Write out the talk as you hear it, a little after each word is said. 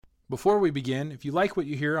Before we begin, if you like what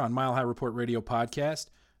you hear on Mile High Report Radio podcast,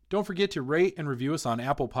 don't forget to rate and review us on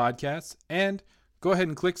Apple Podcasts, and go ahead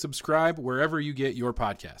and click subscribe wherever you get your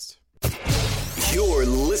podcasts. You're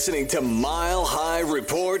listening to Mile High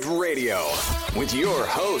Report Radio with your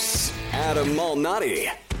hosts, Adam Malnati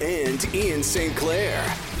and Ian St. Clair.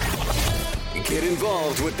 Get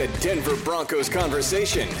involved with the Denver Broncos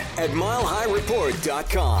conversation at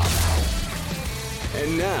milehighreport.com.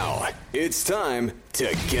 And now, it's time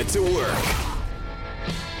to get to work.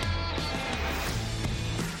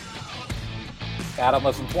 Adam,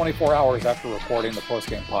 less than 24 hours after recording the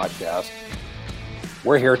postgame podcast,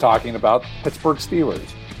 we're here talking about Pittsburgh Steelers.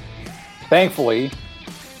 Thankfully,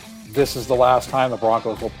 this is the last time the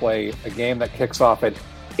Broncos will play a game that kicks off at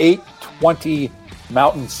 8:20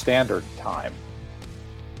 Mountain Standard Time.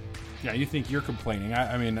 Yeah, you think you're complaining.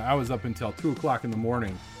 I mean, I was up until 2 o'clock in the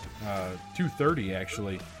morning, 2:30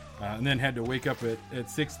 actually, and then had to wake up at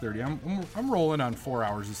 6:30. I'm rolling on 4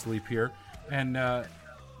 hours of sleep here, and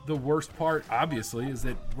the worst part, obviously, is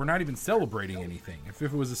that we're not even celebrating anything. If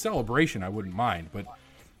it was a celebration, I wouldn't mind, but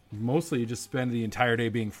mostly you just spend the entire day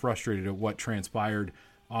being frustrated at what transpired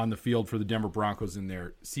on the field for the Denver Broncos in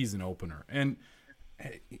their season opener. And,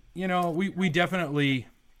 you know, we definitely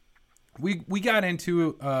we got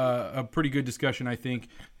into a pretty good discussion, I think,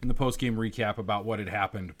 in the post-game recap about what had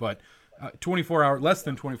happened, but less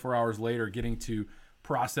than 24 hours later, getting to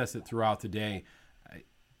process it throughout the day,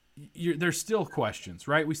 there's still questions,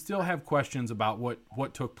 right? We still have questions about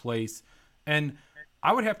what took place. And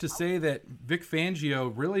I would have to say that Vic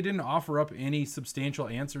Fangio really didn't offer up any substantial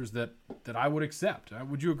answers that I would accept.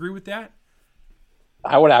 Would you agree with that?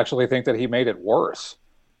 I would actually think that he made it worse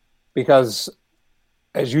because,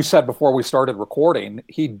 as you said before we started recording,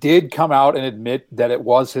 he did come out and admit that it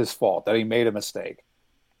was his fault, that he made a mistake.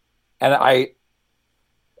 And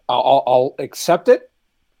I'll accept it,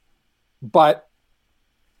 but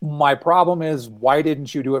my problem is, why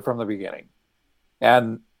didn't you do it from the beginning?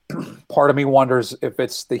 And part of me wonders if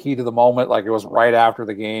it's the heat of the moment, like it was right after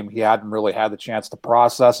the game. He hadn't really had the chance to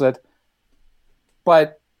process it.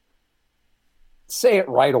 But say it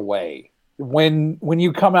right away. When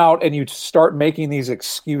you come out and you start making these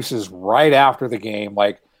excuses right after the game,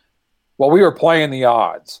 like, well, we were playing the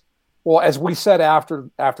odds. Well, as we said after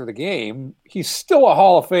the game, he's still a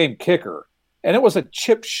Hall of Fame kicker. And it was a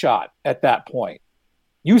chip shot at that point.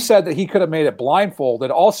 You said that he could have made it blindfolded.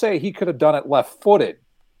 I'll say he could have done it left-footed,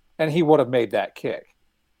 and he would have made that kick.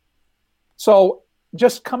 So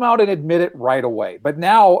just come out and admit it right away. But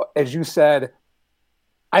now, as you said,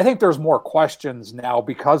 I think there's more questions now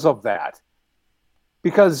because of that.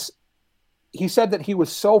 Because he said that he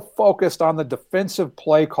was so focused on the defensive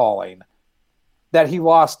play calling that he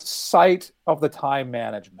lost sight of the time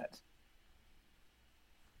management.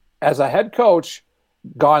 As a head coach,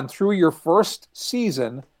 gone through your first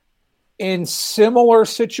season in similar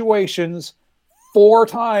situations 4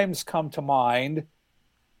 times come to mind,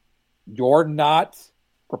 you're not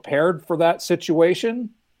prepared for that situation?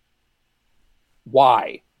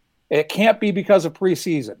 Why? It can't be because of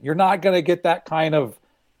preseason. You're not going to get that kind of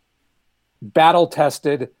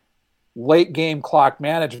battle-tested late game clock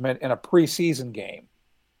management in a preseason game.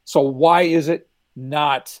 So why is it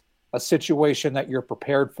not a situation that you're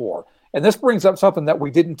prepared for? And this brings up something that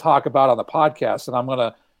we didn't talk about on the podcast, and I'm going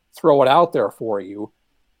to throw it out there for you.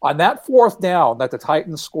 On that 4th down that the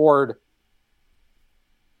Titans scored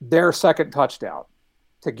their second touchdown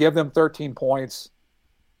to give them 13 points,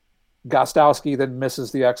 Gostowski then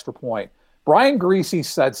misses the extra point. Brian Griese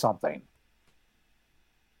said something.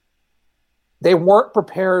 They weren't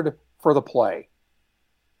prepared for the play.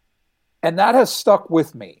 And that has stuck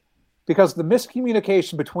with me. Because the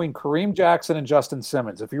miscommunication between Kareem Jackson and Justin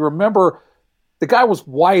Simmons, if you remember, the guy was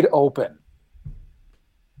wide open.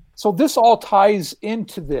 So this all ties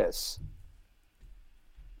into this.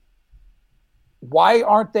 Why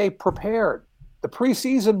aren't they prepared? The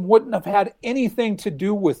preseason wouldn't have had anything to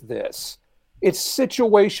do with this. It's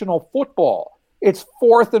situational football. It's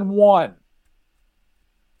 4th and 1.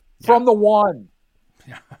 From the 1.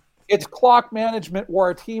 Yeah. It's clock management where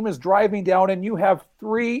a team is driving down and you have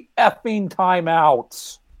 3 effing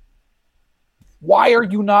timeouts. Why are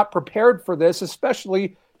you not prepared for this,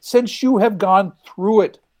 especially since you have gone through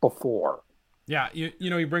it before? Yeah, you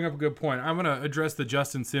bring up a good point. I'm going to address the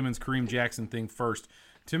Justin Simmons, Kareem Jackson thing first.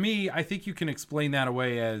 To me, I think you can explain that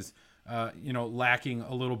away as lacking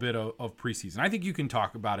a little bit of preseason. I think you can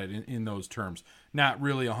talk about it in those terms. Not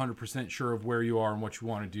really 100% sure of where you are and what you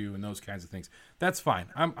want to do and those kinds of things. That's fine.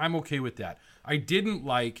 I'm okay with that. I didn't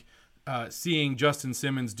like seeing Justin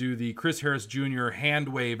Simmons do the Chris Harris Jr. hand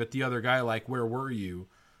wave at the other guy like, where were you?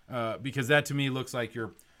 Because that to me looks like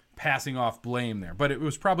you're passing off blame there. But it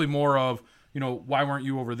was probably more of, why weren't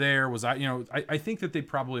you over there? Was I think that they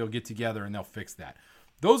probably will get together and they'll fix that.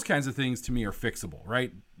 Those kinds of things to me are fixable,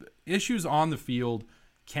 right? Issues on the field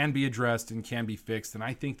can be addressed and can be fixed. And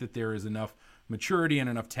I think that there is enough maturity and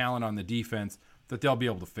enough talent on the defense that they'll be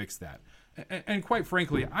able to fix that. And quite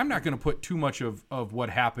frankly, I'm not going to put too much of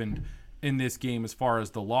what happened in this game as far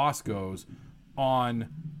as the loss goes on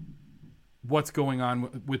what's going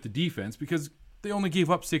on with the defense, because they only gave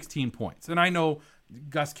up 16 points. And I know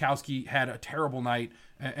Gostkowski had a terrible night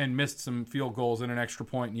and missed some field goals and an extra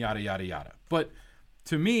point and yada, yada, yada. But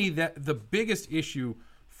to me, that the biggest issue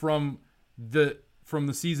from the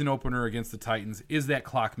season opener against the Titans is that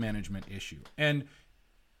clock management issue. And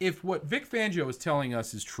if what Vic Fangio is telling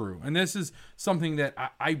us is true, and this is something that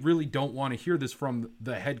I really don't want to hear this from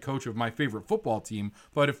the head coach of my favorite football team,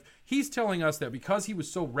 but if he's telling us that because he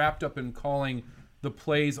was so wrapped up in calling the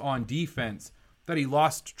plays on defense that he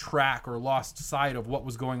lost track or lost sight of what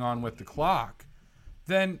was going on with the clock,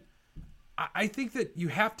 then I think that you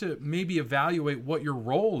have to maybe evaluate what your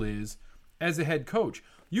role is as a head coach.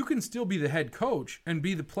 You can still be the head coach and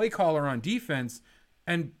be the play caller on defense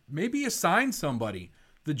and maybe assign somebody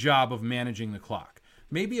the job of managing the clock.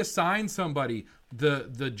 Maybe assign somebody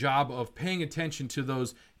the job of paying attention to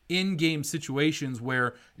those in-game situations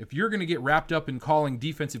where if you're going to get wrapped up in calling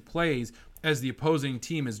defensive plays as the opposing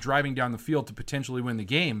team is driving down the field to potentially win the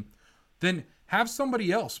game, then have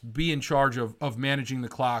somebody else be in charge of managing the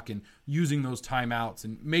clock and using those timeouts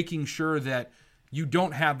and making sure that you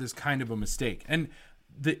don't have this kind of a mistake. And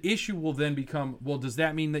the issue will then become, well, does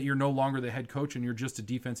that mean that you're no longer the head coach and you're just a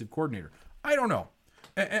defensive coordinator? I don't know.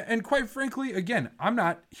 And quite frankly, again, I'm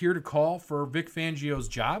not here to call for Vic Fangio's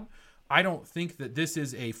job. I don't think that this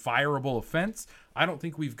is a fireable offense. I don't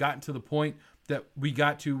think we've gotten to the point that we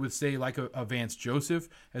got to with, say, like a Vance Joseph,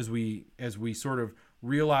 as we sort of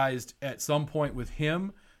realized at some point with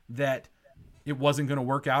him that it wasn't going to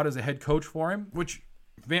work out as a head coach for him, which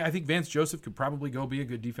I think Vance Joseph could probably go be a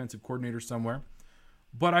good defensive coordinator somewhere.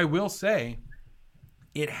 But I will say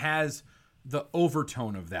it has the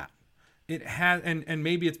overtone of that. It has, and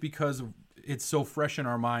maybe it's because it's so fresh in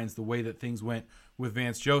our minds the way that things went with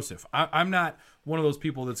Vance Joseph. I'm not one of those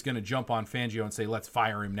people that's going to jump on Fangio and say, let's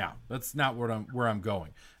fire him now. That's not where I'm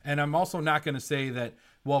going. And I'm also not going to say that,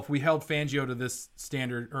 well, if we held Fangio to this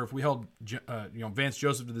standard, or if we held Vance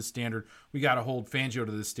Joseph to this standard, we got to hold Fangio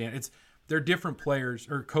to this standard. They're different players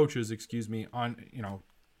or coaches, on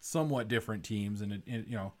somewhat different teams, and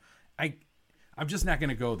I'm just not going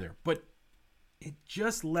to go there. But it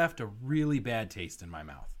just left a really bad taste in my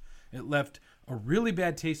mouth. It left a really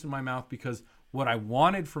bad taste in my mouth because what I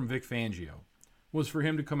wanted from Vic Fangio was for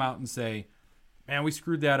him to come out and say, man, we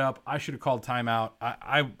screwed that up. I should have called timeout.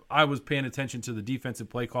 I was paying attention to the defensive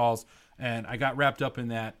play calls, and I got wrapped up in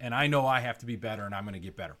that, and I know I have to be better, and I'm going to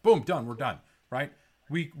get better. Boom, done. We're done, right?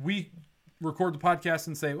 We record the podcast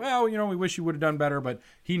and say, well, we wish you would have done better, but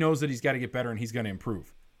he knows that he's got to get better, and he's going to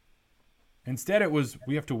improve. Instead, it was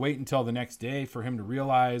we have to wait until the next day for him to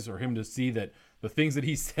realize or him to see that the things that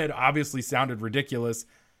he said obviously sounded ridiculous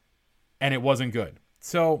and it wasn't good.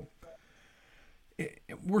 So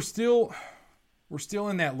we're still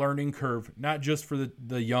in that learning curve, not just for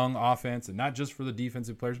the young offense and not just for the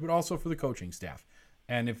defensive players, but also for the coaching staff.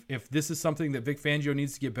 And if this is something that Vic Fangio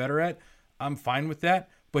needs to get better at, I'm fine with that,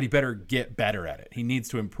 but he better get better at it. He needs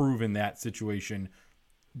to improve in that situation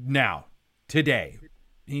now, today.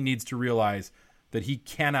 He needs to realize that he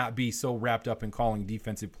cannot be so wrapped up in calling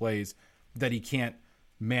defensive plays that he can't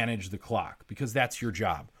manage the clock, because that's your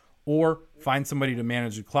job. Or find somebody to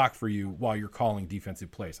manage the clock for you while you're calling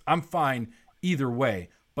defensive plays. I'm fine either way,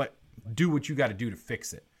 but do what you got to do to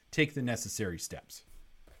fix it. Take the necessary steps.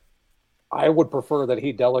 I would prefer that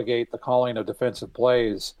he delegate the calling of defensive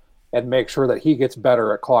plays and make sure that he gets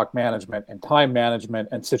better at clock management and time management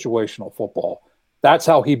and situational football. That's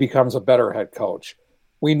how he becomes a better head coach.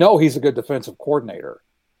 We know he's a good defensive coordinator.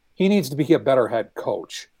 He needs to be a better head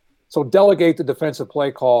coach. So delegate the defensive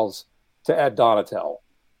play calls to Ed Donatel.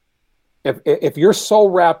 If you're so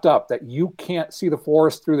wrapped up that you can't see the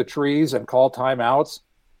forest through the trees and call timeouts,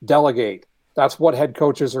 delegate. That's what head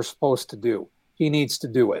coaches are supposed to do. He needs to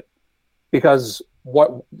do it because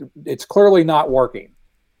it's clearly not working.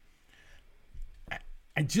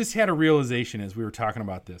 I just had a realization as we were talking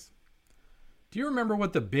about this. Do you remember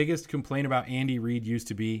what the biggest complaint about Andy Reid used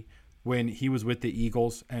to be when he was with the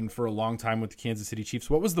Eagles and for a long time with the Kansas City Chiefs?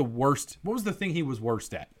 What was the thing he was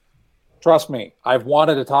worst at? Trust me, I've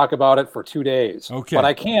wanted to talk about it for 2 days. Okay. But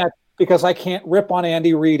I can't because I can't rip on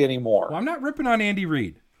Andy Reid anymore. Well, I'm not ripping on Andy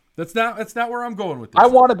Reid. That's not where I'm going with this. I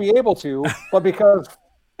want to be able to, but because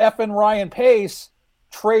effing Ryan Pace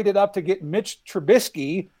traded up to get Mitch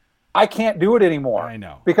Trubisky, I can't do it anymore. I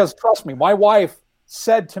know. Because trust me, my wife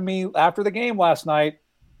said to me after the game last night,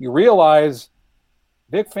 you realize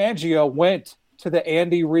Vic Fangio went to the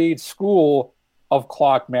Andy Reid School of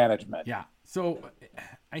Clock Management. Yeah. So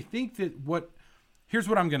I think that here's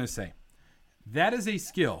what I'm going to say. That is a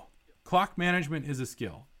skill. Clock management is a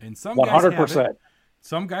skill. And some 100%. Guys have it,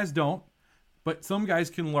 some guys don't, but some guys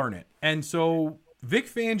can learn it. And so Vic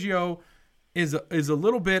Fangio is a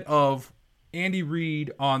little bit of Andy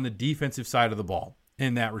Reid on the defensive side of the ball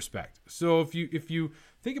in that respect. So if you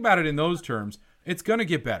think about it in those terms, it's going to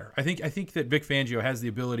get better. I think that Vic Fangio has the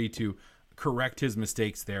ability to correct his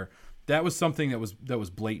mistakes there. That was something that was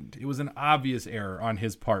blatant. It was an obvious error on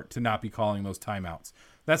his part to not be calling those timeouts.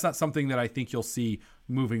 That's not something that I think you'll see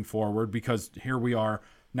moving forward, because here we are,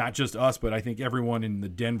 not just us, but I think everyone in the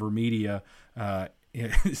Denver media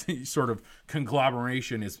sort of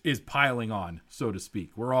conglomeration is piling on, so to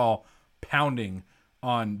speak. We're all pounding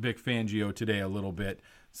on Vic Fangio today a little bit.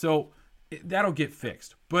 So that'll get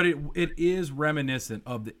fixed. But it is reminiscent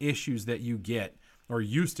of the issues that you get or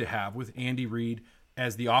used to have with Andy Reid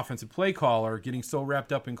as the offensive play caller, getting so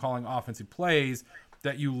wrapped up in calling offensive plays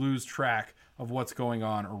that you lose track of what's going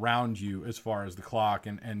on around you as far as the clock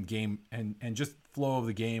and game and just flow of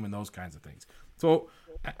the game and those kinds of things. So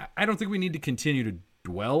I don't think we need to continue to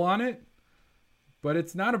dwell on it, but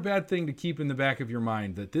it's not a bad thing to keep in the back of your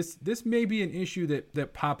mind that this may be an issue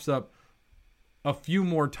that pops up a few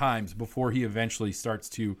more times before he eventually starts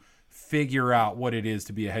to figure out what it is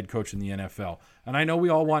to be a head coach in the NFL. And I know we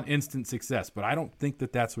all want instant success, but I don't think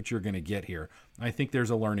that that's what you're going to get here. I think there's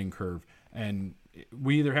a learning curve, and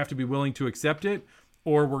we either have to be willing to accept it,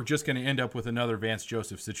 or we're just going to end up with another Vance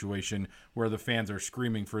Joseph situation where the fans are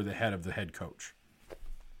screaming for the head of the head coach.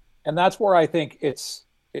 And that's where I think it's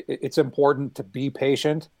important to be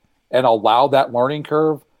patient and allow that learning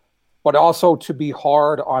curve, but also to be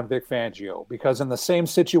hard on Vic Fangio, because in the same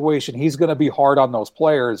situation, he's going to be hard on those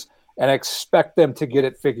players and expect them to get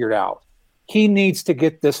it figured out. He needs to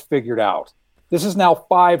get this figured out. This is now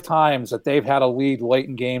 5 times that they've had a lead late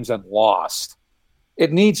in games and lost.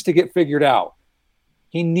 It needs to get figured out.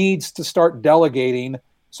 He needs to start delegating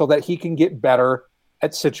so that he can get better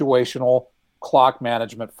at situational clock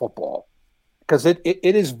management football, because it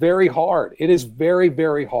is very hard. It is very,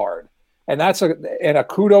 very hard. And that's a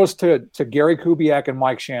kudos to Gary Kubiak and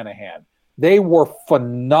Mike Shanahan. They were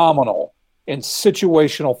phenomenal in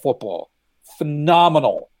situational football.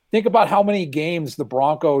 Phenomenal. Think about how many games the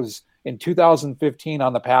Broncos in 2015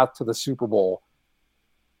 on the path to the Super Bowl.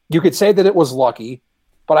 You could say that it was lucky,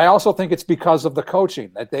 but I also think it's because of the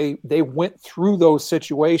coaching that they went through those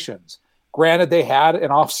situations. Granted, they had an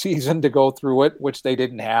off season to go through it, which they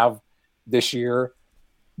didn't have this year,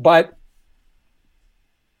 but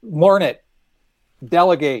learn it,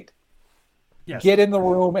 delegate, yes. Get in the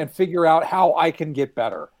room and figure out how I can get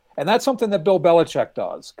better. And that's something that Bill Belichick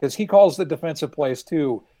does, because he calls the defensive plays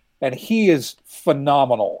too. And he is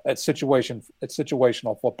phenomenal at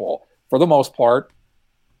situational football. For the most part,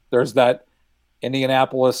 there's that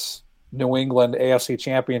Indianapolis, New England AFC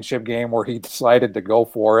Championship game where he decided to go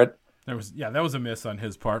for it. That was a miss on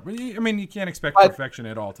his part. But you can't expect perfection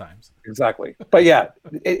at all times. Exactly. But yeah,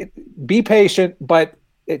 be patient, but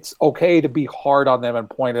it's okay to be hard on them and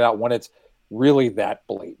point it out when it's really that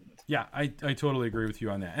blatant. Yeah, I totally agree with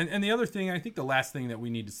you on that. And the other thing, I think the last thing that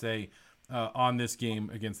we need to say on this game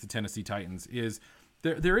against the Tennessee Titans is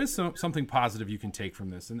there is something positive you can take from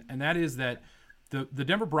this, and that is that the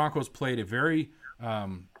Denver Broncos played a very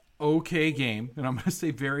okay game, and I'm going to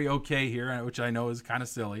say very okay here, which I know is kind of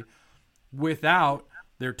silly, without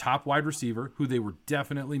their top wide receiver, who they were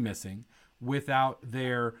definitely missing, without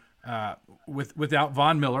their without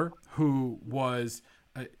Von Miller, who was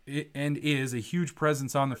and is a huge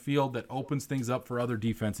presence on the field that opens things up for other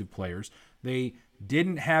defensive players. They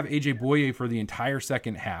didn't have A.J. Boye for the entire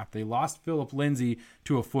second half. They lost Phillip Lindsay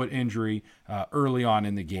to a foot injury early on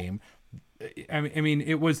in the game. I mean,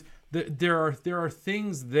 it was there are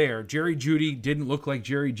things there. Jerry Jeudy didn't look like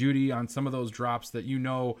Jerry Jeudy on some of those drops that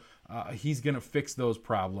he's going to fix those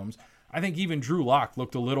problems. I think even Drew Lock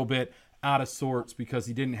looked a little bit out of sorts because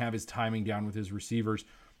he didn't have his timing down with his receivers.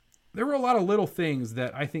 There were a lot of little things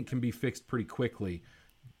that I think can be fixed pretty quickly.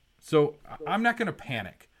 So I'm not going to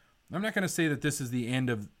panic. I'm not going to say that this is the end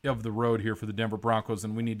of the road here for the Denver Broncos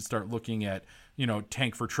and we need to start looking at,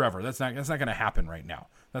 tank for Trevor. That's not going to happen right now.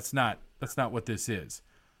 That's not what this is.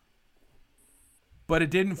 But it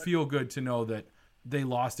didn't feel good to know that they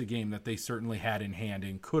lost a game that they certainly had in hand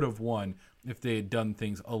and could have won if they had done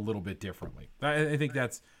things a little bit differently. I think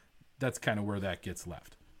that's kind of where that gets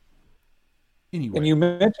left. Anyway. And you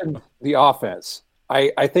mentioned the offense.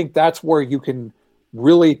 I think that's where you can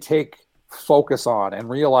really take focus on and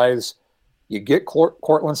realize you get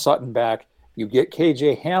Cortland Sutton back, you get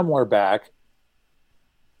KJ Hamler back.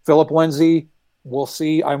 Philip Lindsay, we'll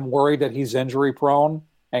see. I'm worried that he's injury prone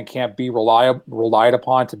and can't be relied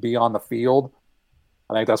upon to be on the field.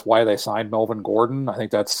 I think that's why they signed Melvin Gordon. I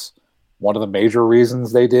think that's one of the major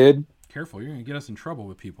reasons they did. Careful, you're going to get us in trouble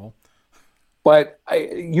with people. But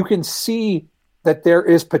you can see that there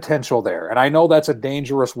is potential there. And I know that's a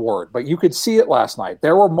dangerous word, but you could see it last night.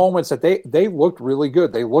 There were moments that they looked really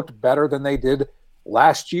good. They looked better than they did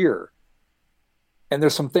last year. And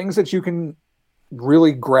there's some things that you can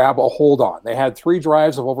really grab a hold on. They had 3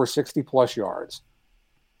 drives of over 60-plus yards.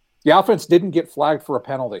 The offense didn't get flagged for a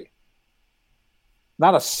penalty.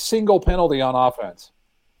 Not a single penalty on offense.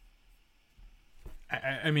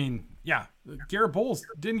 I mean, yeah, Garrett Bowles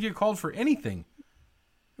didn't get called for anything.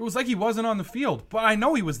 It was like he wasn't on the field, but I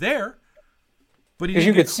know he was there. But because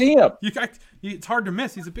you could see him. It's hard to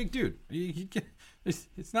miss. He's a big dude.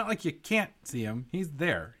 It's not like you can't see him. He's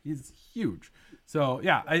there. He's huge. So,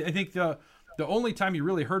 yeah, I think the only time you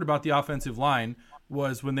really heard about the offensive line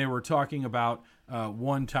was when they were talking about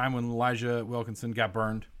one time when Elijah Wilkinson got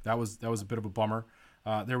burned. That was a bit of a bummer.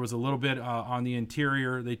 There was a little bit on the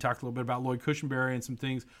interior. They talked a little bit about Lloyd Cushenberry and some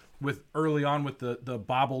things with early on with the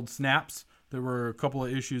bobbled snaps. There were a couple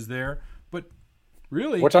of issues there, but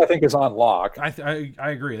really, which I think is on lock. I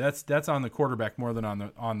agree. That's on the quarterback more than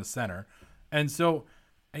on the center. And so,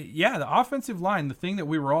 yeah, the offensive line, the thing that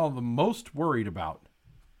we were all the most worried about,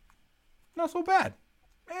 not so bad.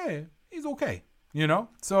 Hey, he's okay.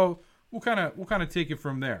 So we'll kind of take it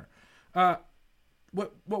from there.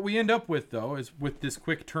 What we end up with though is with this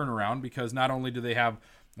quick turnaround, because not only do they have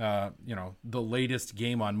the latest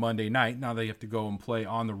game on Monday night, now they have to go and play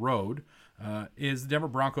on the road, is the Denver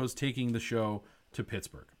Broncos taking the show to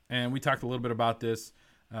Pittsburgh. And we talked a little bit about this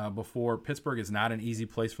before. Pittsburgh is not an easy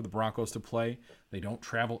place for the Broncos to play. They don't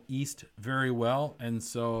travel east very well, and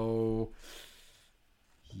so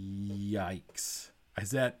yikes.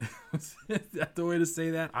 Is that the way to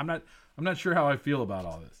say that? I'm not sure how I feel about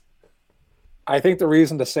all this. I think the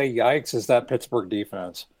reason to say yikes is that Pittsburgh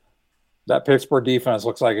defense. That Pittsburgh defense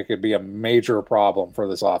looks like it could be a major problem for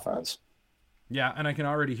this offense. Yeah, and I can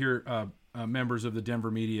already hear members of the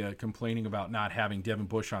Denver media complaining about not having Devin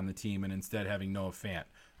Bush on the team and instead having Noah Fant.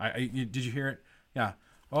 Did you hear it? Yeah.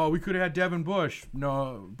 Oh, we could have had Devin Bush.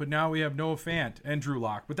 No, but now we have Noah Fant and Drew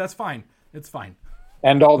Lock. But that's fine. It's fine.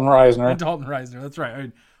 And Dalton Reisner. That's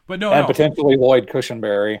right. Potentially Lloyd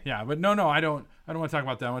Cushenberry. Yeah, but no, I don't want to talk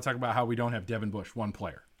about that. I want to talk about how we don't have Devin Bush, one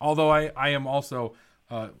player. Although I am also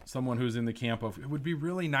someone who's in the camp of, it would be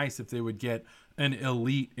really nice if they would get an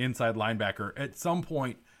elite inside linebacker at some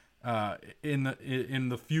point in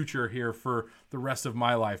the future here for the rest of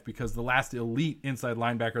my life, because the last elite inside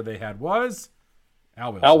linebacker they had was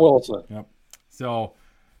Al Wilson. Yep. So,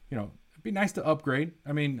 it'd be nice to upgrade.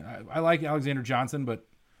 I mean, I like Alexander Johnson, but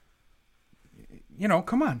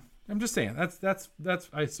come on. I'm just saying that's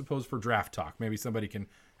I suppose for draft talk. Maybe somebody can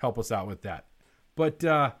help us out with that. But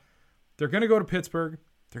they're going to go to Pittsburgh.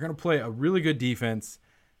 They're going to play a really good defense,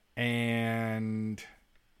 and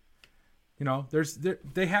I'm not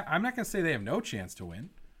going to say they have no chance to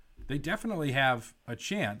win. They definitely have a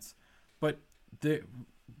chance, but they're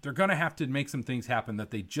going to have to make some things happen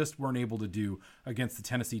that they just weren't able to do against the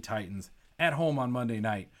Tennessee Titans at home on Monday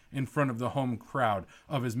night in front of the home crowd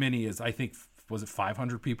of as many as, I think, was it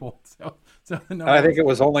 500 people? So I think it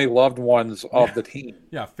was only loved ones of the team.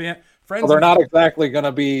 Yeah, friends. So they're not exactly going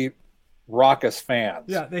to be raucous fans.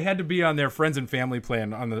 Yeah, they had to be on their friends and family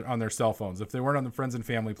plan on their cell phones. If they weren't on the friends and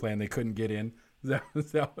family plan, they couldn't get in.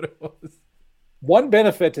 Is that what it was? One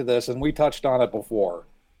benefit to this, and we touched on it before,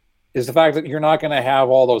 is the fact that you're not going to have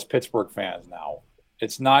all those Pittsburgh fans now.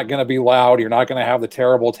 It's not going to be loud. You're not going to have the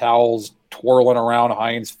terrible towels twirling around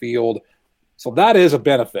Heinz Field. So that is a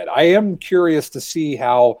benefit. I am curious to see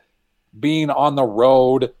how being on the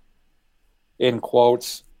road, in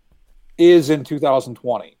quotes, is in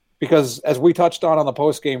 2020. Because as we touched on the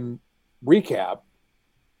post-game recap,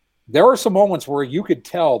 there were some moments where you could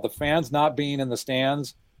tell the fans not being in the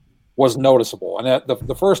stands was noticeable. And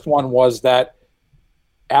the first one was that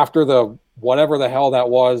after the whatever the hell that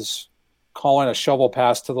was, calling a shovel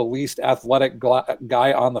pass to the least athletic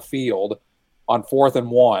guy on the field on 4th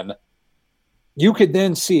and 1, you could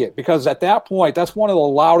then see it, because at that point, that's one of the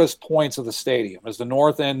loudest points of the stadium, is the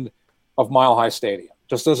north end of Mile High Stadium,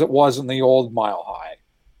 just as it was in the old Mile High.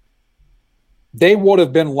 They would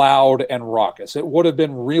have been loud and raucous. It would have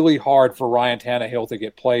been really hard for Ryan Tannehill to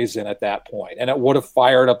get plays in at that point, and it would have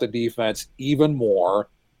fired up the defense even more.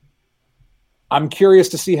 I'm curious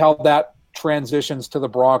to see how that transitions to the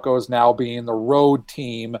Broncos now being the road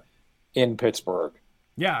team in Pittsburgh.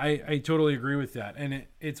 Yeah, I totally agree with that. And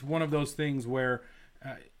it's one of those things where,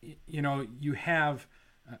 you have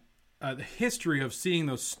the history of seeing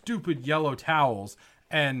those stupid yellow towels,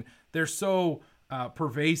 and they're so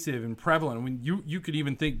pervasive and prevalent. I mean, you could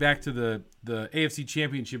even think back to the AFC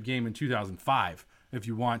Championship game in 2005 if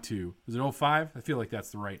you want to. Was it 05? I feel like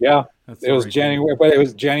that's the right. Yeah, that's it was right January, but it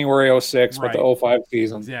was January 06 right. with the 05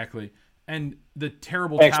 season. Exactly. And the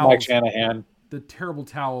terrible Thanks, towels, Mike Shanahan. The terrible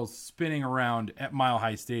towels spinning around at Mile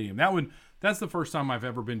High Stadium. That's the first time I've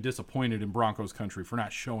ever been disappointed in Broncos country for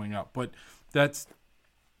not showing up. But that's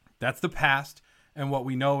the past, and what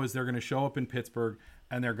we know is they're going to show up in Pittsburgh,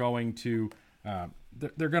 and they're going to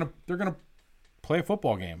they're going to play a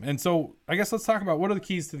football game. And so I guess let's talk about what are the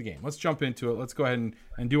keys to the game. Let's jump into it. Let's go ahead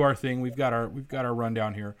and do our thing. We've got our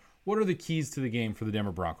rundown here. What are the keys to the game for the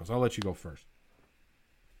Denver Broncos? I'll let you go first.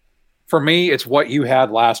 For me, it's what you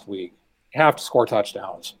had last week. You have to score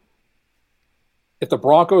touchdowns. If the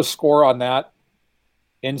Broncos score on that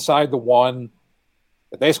inside the one,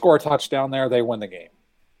 if they score a touchdown there, they win the game.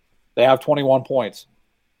 They have 21 points.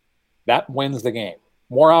 That wins the game.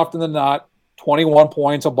 More often than not, 21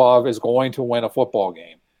 points above is going to win a football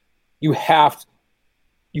game. You have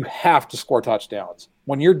to score touchdowns.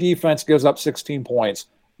 When your defense gives up 16 points,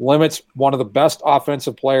 limits one of the best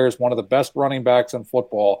offensive players, one of the best running backs in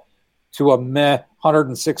football, to a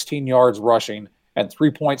 116 yards rushing and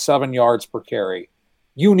 3.7 yards per carry,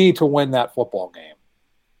 you need to win that football game.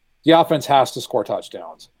 The offense has to score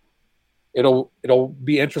touchdowns. It'll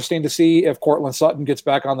be interesting to see if Courtland Sutton gets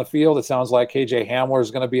back on the field. It sounds like KJ Hamler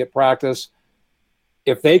is going to be at practice.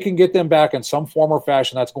 If they can get them back in some form or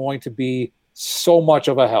fashion, that's going to be so much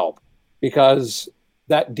of a help, because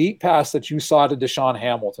that deep pass that you saw to Deshaun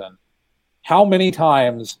Hamilton, how many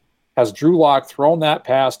times has Drew Lock thrown that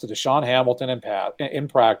pass to Deshaun Hamilton in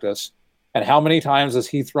practice, and how many times has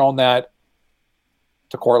he thrown that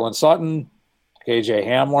to Courtland Sutton, to KJ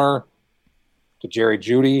Hamler, to Jerry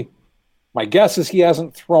Jeudy? My guess is he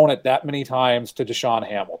hasn't thrown it that many times to Deshaun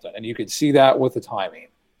Hamilton, and you can see that with the timing.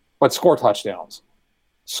 But score touchdowns.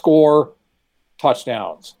 Score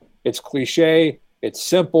touchdowns. It's cliche, it's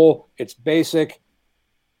simple, it's basic,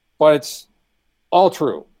 but it's all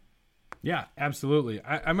true. Yeah, absolutely.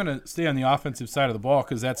 I'm going to stay on the offensive side of the ball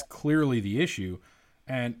because that's clearly the issue.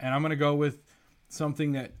 And I'm going to go with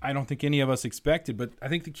something that I don't think any of us expected, but I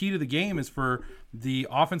think the key to the game is for the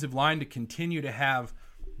offensive line to continue to have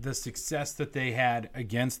the success that they had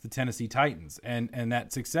against the Tennessee Titans. And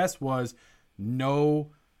that success was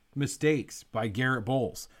no mistakes by Garrett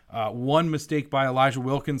Bowles. One mistake by Elijah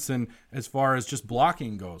Wilkinson as far as just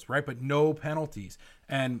blocking goes, right? But no penalties.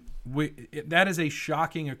 And that is a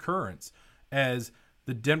shocking occurrence, as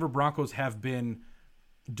the Denver Broncos have been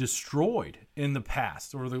destroyed in the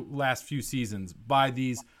past or the last few seasons by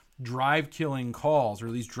these drive-killing calls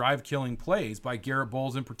or these drive-killing plays by Garrett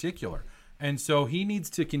Bowles in particular. And so he needs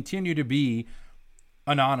to continue to be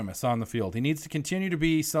anonymous on the field. He needs to continue to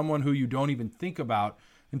be someone who you don't even think about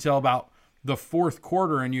until about the fourth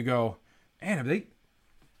quarter, and you go, man,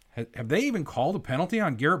 have they even called a penalty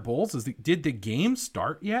on Garrett Bowles? Did the game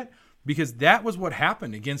start yet? Because that was what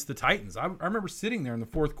happened against the Titans. I remember sitting there in the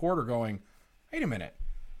fourth quarter going, wait a minute,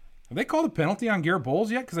 have they called a penalty on Garrett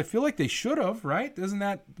Bowles yet? Because I feel like they should have, right?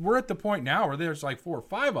 We're at the point now where there's like 4 or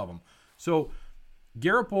 5 of them. So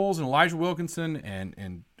Garrett Bowles and Elijah Wilkinson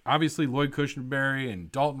and obviously Lloyd Cushenberry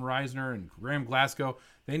and Dalton Reisner and Graham Glasgow,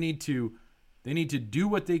 they need to do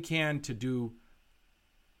what they can to do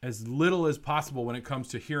as little as possible when it comes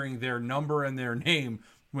to hearing their number and their name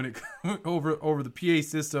when it over the PA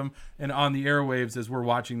system and on the airwaves as we're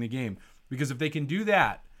watching the game. Because if they can do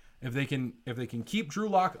that, if they can keep Drew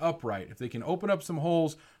Lock upright, if they can open up some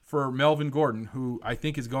holes for Melvin Gordon, who I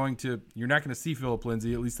think is going to, you're not going to see Phillip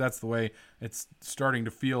Lindsay, at least that's the way it's starting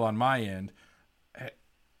to feel on my end.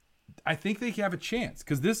 I think they have a chance,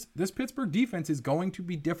 because this Pittsburgh defense is going to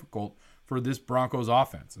be difficult for this Broncos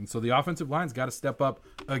offense. And so the offensive line's got to step up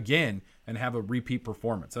again and have a repeat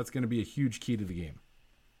performance. That's going to be a huge key to the game.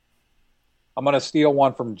 I'm going to steal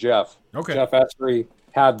one from Jeff. Okay. Jeff Essery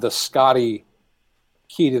had the Scotty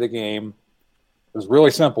key to the game. It was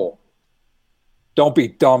really simple. Don't be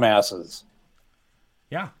dumbasses.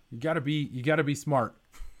 Yeah, you got to be smart,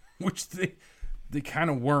 which they kind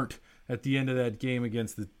of weren't at the end of that game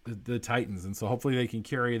against the Titans. And so hopefully they can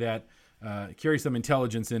carry that carry some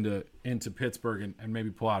intelligence into Pittsburgh and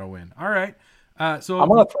maybe pull out a win. All right. So I'm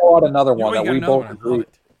going to throw out another one that we both agreed.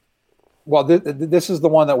 Well, this is the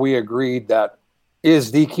one that we agreed that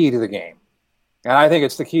is the key to the game. And I think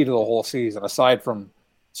it's the key to the whole season, aside from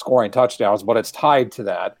scoring touchdowns, but it's tied to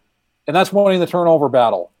that. And that's winning the turnover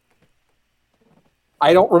battle.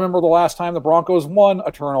 I don't remember the last time the Broncos won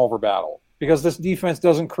a turnover battle because this defense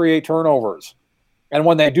doesn't create turnovers. And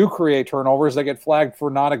when they do create turnovers, they get flagged for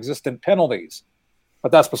non-existent penalties.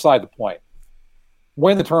 But that's beside the point.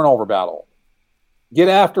 Win the turnover battle. Get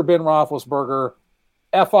after Ben Roethlisberger.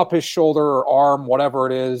 F up his shoulder or arm, whatever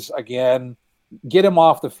it is, again. Get him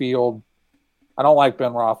off the field. I don't like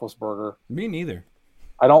Ben Roethlisberger. Me neither.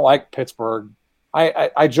 I don't like Pittsburgh.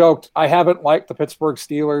 I joked, I haven't liked the Pittsburgh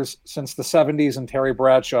Steelers since the 70s and Terry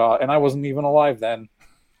Bradshaw, and I wasn't even alive then.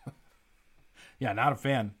 Yeah, not a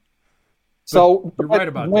fan. So you're right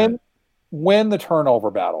about that. Win the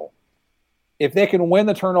turnover battle. If they can win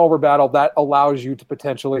the turnover battle, that allows you to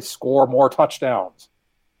potentially score more touchdowns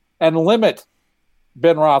and limit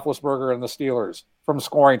Ben Roethlisberger and the Steelers from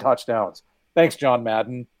scoring touchdowns. Thanks, John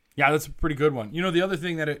Madden. Yeah, that's a pretty good one. You know, the other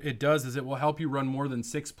thing that it does is it will help you run more than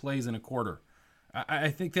 6 plays in a quarter. I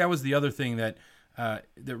think that was the other thing that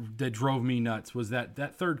drove me nuts was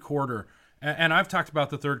that third quarter. And I've talked about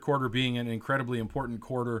the third quarter being an incredibly important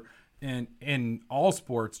quarter in all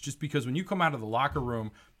sports, just because when you come out of the locker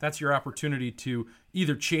room, that's your opportunity to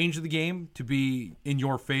either change the game to be in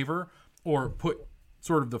your favor or put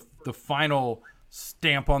sort of the final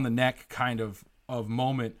stamp on the neck kind of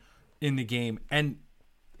moment in the game. And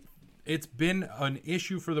it's been an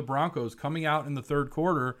issue for the Broncos coming out in the third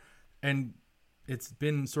quarter, and it's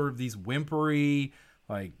been sort of these whimpery,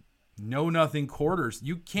 like, no-nothing quarters.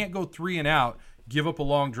 You can't go 3 and out, give up a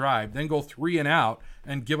long drive, then go 3 and out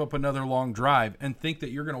and give up another long drive and think that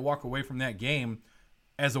you're going to walk away from that game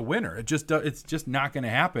as a winner. It's just not going to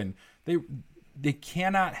happen. They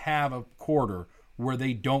cannot have a quarter where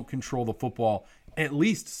they don't control the football at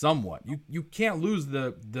least somewhat. You can't lose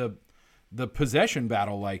the possession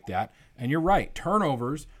battle like that. And you're right.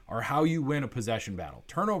 Turnovers are how you win a possession battle.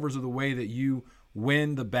 Turnovers are the way that you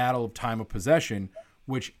win the battle of time of possession,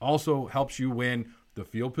 which also helps you win the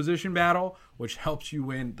field position battle, which helps you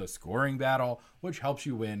win the scoring battle, which helps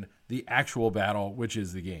you win the actual battle, which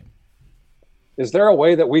is the game. Is there a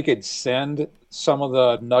way that we could send some of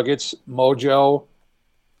the Nuggets mojo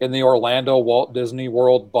in the Orlando Walt Disney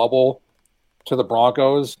World bubble to the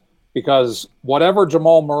Broncos? Because whatever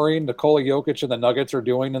Jamal Murray, Nikola Jokic, and the Nuggets are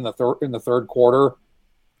doing in the third quarter,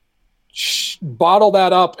 bottle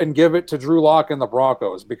that up and give it to Drew Lock and the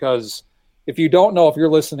Broncos. Because if you don't know, if you're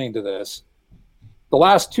listening to this, the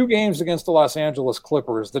last 2 games against the Los Angeles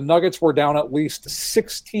Clippers, the Nuggets were down at least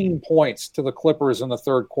 16 points to the Clippers in the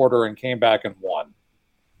third quarter and came back and won.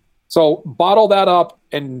 So bottle that up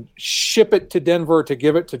and ship it to Denver to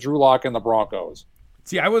give it to Drew Lock and the Broncos.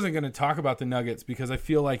 See, I wasn't going to talk about the Nuggets because I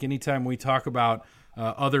feel like anytime we talk about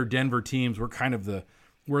other Denver teams,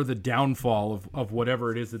 we're the downfall of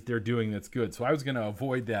whatever it is that they're doing that's good. So I was going to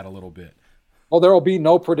avoid that a little bit. Well, there will be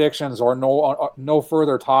no predictions or no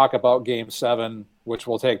further talk about Game 7, which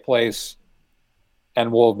will take place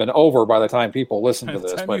and will have been over by the time people listen to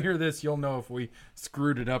this. By the time you hear this, you'll know if we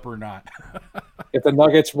screwed it up or not. If the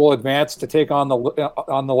Nuggets will advance to take on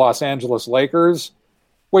the Los Angeles Lakers,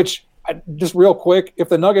 which, just real quick, if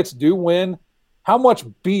the Nuggets do win, how much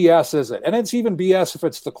BS is it? And it's even BS if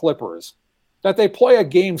it's the Clippers, that they play a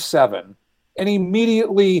Game 7 and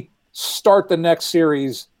immediately start the next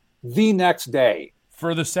series the next day.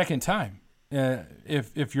 For the second time,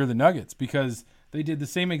 if you're the Nuggets, because they did the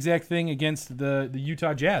same exact thing against the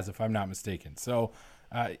Utah Jazz, if I'm not mistaken. So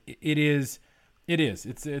it is.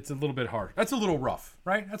 It's a little bit hard. That's a little rough,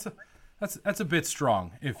 right? That's a bit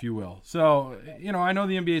strong, if you will. So, I know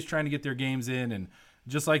the NBA is trying to get their games in, and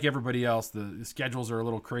just like everybody else, the schedules are a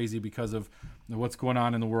little crazy because of what's going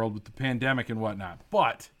on in the world with the pandemic and whatnot.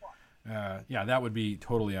 But, that would be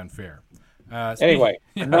totally unfair. Anyway,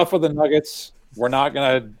 enough of the Nuggets. We're not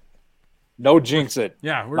going to no jinx it.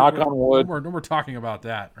 Yeah, knock on wood. We're talking about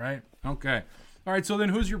that, right? Okay. All right, so then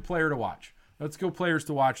who's your player to watch? Let's go players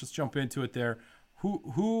to watch. Let's jump into it there.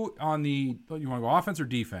 Who on the – you want to go offense or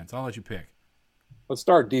defense? I'll let you pick. Let's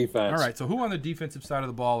start defense. All right, so who on the defensive side of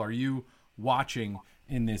the ball are you watching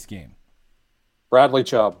in this game? Bradley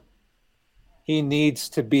Chubb. He needs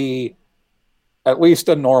to be at least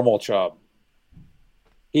a normal Chubb.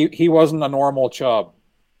 He wasn't a normal Chubb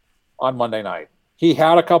on Monday night. He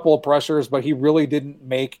had a couple of pressures, but he really didn't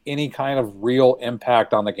make any kind of real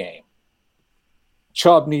impact on the game.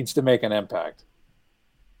 Chubb needs to make an impact.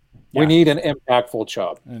 Yeah. We need an impactful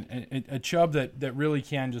Chubb. And a Chubb that really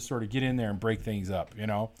can just sort of get in there and break things up,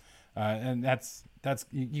 and that's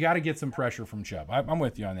you got to get some pressure from Chubb. I'm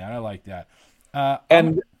with you on that. I like that.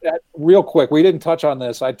 Real quick, we didn't touch on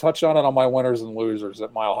this. I touched on it on my winners and losers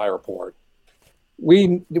at Mile High Report.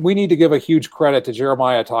 We need to give a huge credit to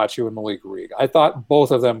Jeremiah Tachu and Malik Reed. I thought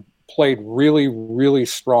both of them played really, really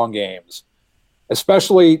strong games,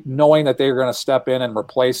 especially knowing that they're going to step in and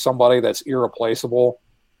replace somebody that's irreplaceable.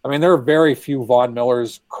 I mean, there are very few Von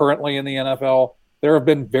Millers currently in the NFL. There have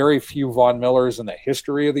been very few Von Millers in the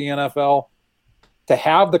history of the NFL. To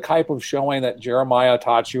have the type of showing that Jeremiah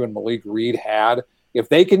Attaochu and Malik Reed had, if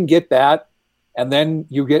they can get that, and then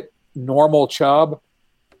you get normal Chubb,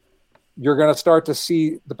 you're going to start to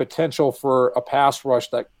see the potential for a pass rush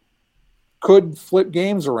that could flip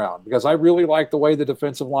games around, because I really like the way the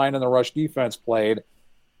defensive line and the rush defense played.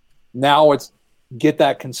 Now it's get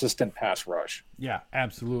that consistent pass rush. Yeah,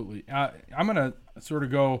 absolutely. I'm going to sort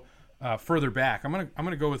of go further back. I'm going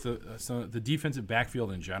to go with the defensive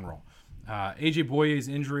backfield in general. AJ Boye's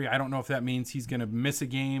injury, I don't know if that means he's going to miss a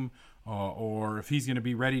game or if he's going to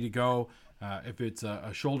be ready to go. If it's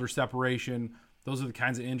a shoulder separation, those are the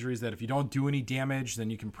kinds of injuries that if you don't do any damage, then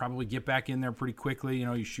you can probably get back in there pretty quickly. You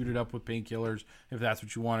know, you shoot it up with painkillers if that's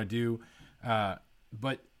what you want to do.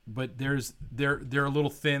 But they're a little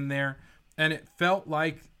thin there, and it felt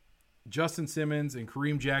like Justin Simmons and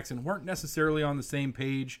Kareem Jackson weren't necessarily on the same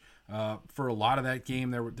page for a lot of that game.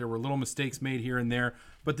 There were little mistakes made here and there,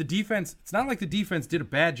 but the defense, it's not like the defense did a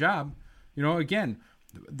bad job. You know, again,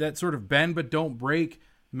 that sort of bend but don't break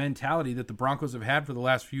mentality that the Broncos have had for the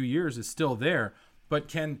last few years is still there. But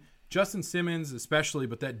can Justin Simmons especially,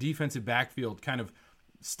 but that defensive backfield kind of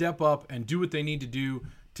step up and do what they need to do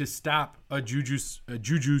to stop a Juju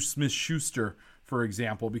Smith-Schuster, for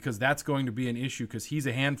example, because that's going to be an issue because he's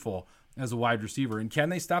a handful as a wide receiver. And can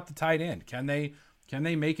they stop the tight end? Can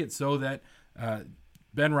they make it so that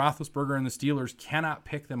Ben Roethlisberger and the Steelers cannot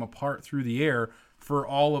pick them apart through the air for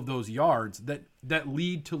all of those yards that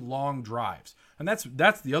lead to long drives? And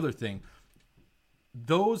that's the other thing.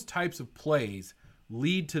 Those types of plays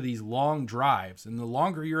lead to these long drives, and the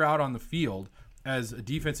longer you're out on the field as a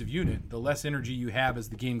defensive unit, the less energy you have as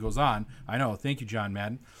the game goes on. I know. Thank you, John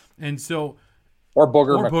Madden. And so, or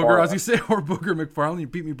Booger McFarland. I was gonna say, or Booger McFarland. You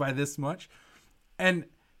beat me by this much. And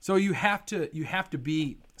so you have to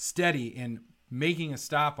be steady in making a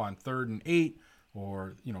stop on 3rd and 8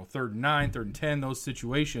 or 3rd and 9, 3rd and 10, those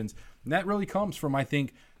situations. And that really comes from, I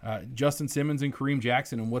think, Justin Simmons and Kareem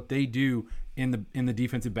Jackson and what they do in the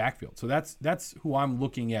defensive backfield. So that's who I'm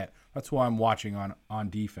looking at. That's who I'm watching on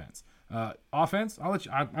defense. Offense,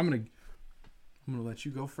 I'm gonna let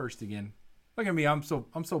you go first again. Look at me, I'm so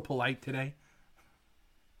polite today.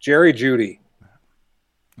 Jerry Jeudy.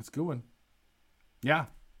 That's a good one. Yeah.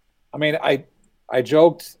 I mean, I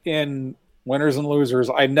joked in winners and losers.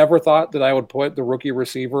 I never thought that I would put the rookie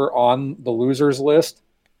receiver on the losers list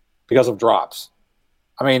because of drops.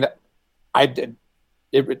 I mean,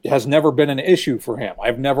 it has never been an issue for him.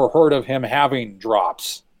 I've never heard of him having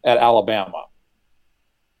drops at Alabama.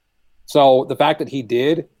 So the fact that he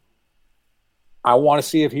did, I want to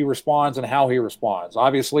see if he responds and how he responds.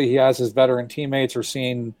 Obviously, he has his veteran teammates are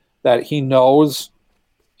seeing that he knows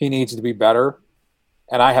he needs to be better.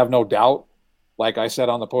 And I have no doubt, like I said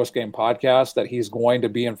on the postgame podcast, that he's going to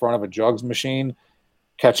be in front of a jugs machine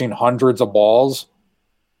catching hundreds of balls.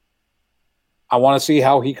 I want to see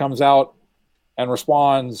how he comes out and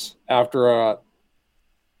responds after a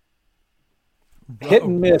hit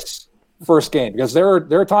and miss first game, because there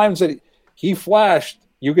are times that he flashed.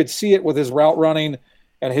 You could see it with his route running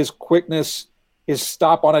and his quickness, his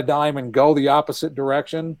stop on a dime and go the opposite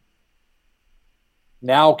direction.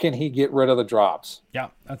 Now can he get rid of the drops? Yeah,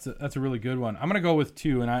 that's a really good one. I'm going to go with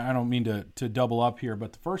two, and I don't mean to double up here,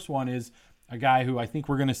 but the first one is a guy who I think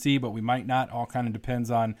we're going to see, but we might not. All kind of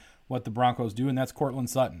depends on what the Broncos do, and that's Courtland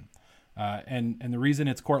Sutton. And the reason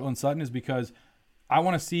it's Courtland Sutton is because I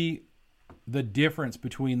want to see the difference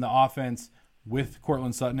between the offense with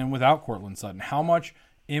Courtland Sutton and without Courtland Sutton. How much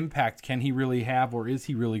impact can he really have, or is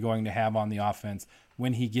he really going to have on the offense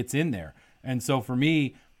when he gets in there? And so for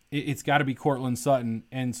me, it's got to be Courtland Sutton,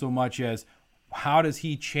 and so much as how does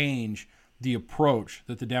he change the approach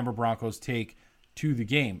that the Denver Broncos take to the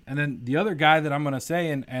game. And then the other guy that I'm going to say,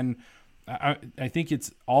 and I think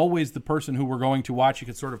it's always the person who we're going to watch. You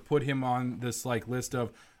could sort of put him on this like list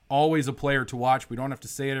of always a player to watch. We don't have to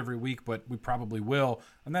say it every week, but we probably will.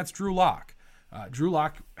 And that's Drew Lock. Drew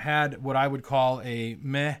Lock had what I would call a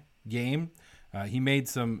meh game. He made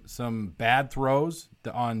some bad throws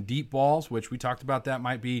on deep balls, which we talked about. That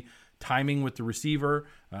might be timing with the receiver.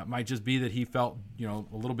 It might just be that he felt a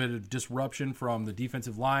little bit of disruption from the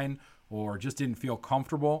defensive line or just didn't feel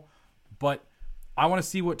comfortable. But I want to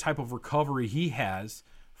see what type of recovery he has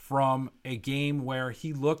from a game where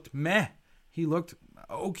he looked meh. He looked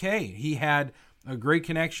okay. He had a great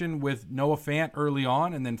connection with Noah Fant early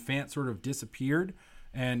on, and then Fant sort of disappeared.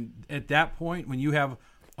 And at that point, when you have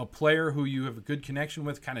a player who you have a good connection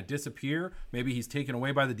with kind of disappear. Maybe he's taken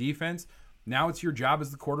away by the defense. Now it's your job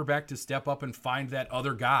as the quarterback to step up and find that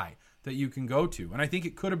other guy that you can go to. And I think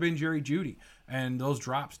it could have been Jerry Jeudy. And those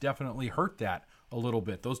drops definitely hurt that a little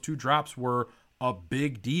bit. Those 2 drops were a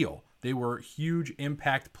big deal. They were huge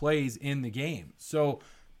impact plays in the game. So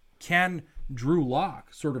can Drew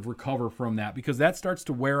Lock sort of recover from that? Because that starts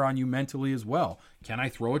to wear on you mentally as well. Can I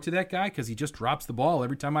throw it to that guy because he just drops the ball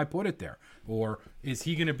every time I put it there? Or is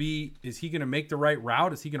he going to make the right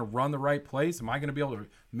route? Is he going to run the right place? Am I going to be able to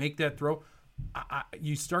make that throw?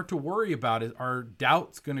 You start to worry about it. Are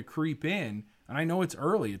doubts going to creep in? And I know it's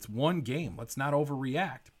early. It's one game. Let's not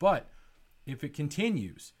overreact. But if it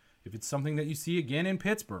continues, if it's something that you see again in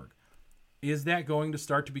Pittsburgh, is that going to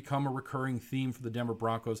start to become a recurring theme for the Denver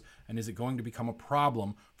Broncos? And is it going to become a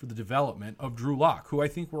problem for the development of Drew Lock, who I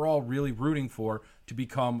think we're all really rooting for to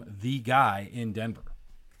become the guy in Denver?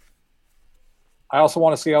 I also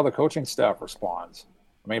want to see how the coaching staff responds.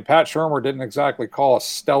 I mean, Pat Shurmur didn't exactly call a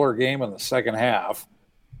stellar game in the second half.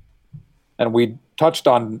 And we touched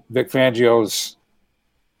on Vic Fangio's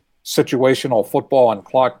situational football and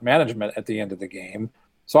clock management at the end of the game.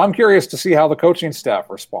 So I'm curious to see how the coaching staff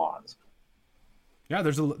responds. Yeah,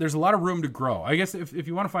 there's a lot of room to grow. I guess if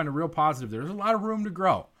you want to find a real positive, there's a lot of room to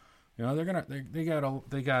grow. You know, they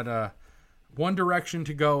got one direction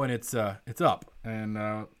to go, and it's up.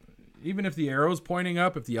 And even if the arrow's pointing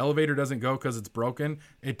up, if the elevator doesn't go because it's broken,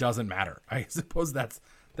 it doesn't matter. I suppose that's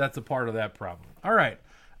a part of that problem. All right,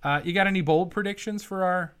 you got any bold predictions for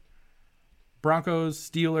our Broncos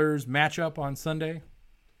Steelers matchup on Sunday,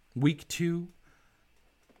 Week 2,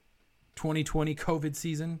 2020 COVID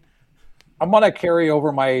season? I'm going to carry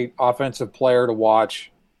over my offensive player to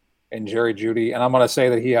watch in Jerry Jeudy, and I'm going to say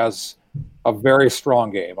that he has a very strong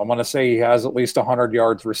game. I'm going to say he has at least 100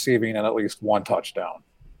 yards receiving and at least 1 touchdown.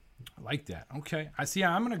 I like that. Okay. I see.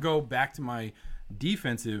 I'm going to go back to my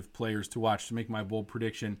defensive players to watch to make my bold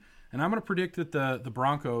prediction, and I'm going to predict that the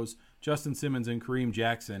Broncos, Justin Simmons and Kareem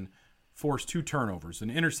Jackson, force 2 turnovers, an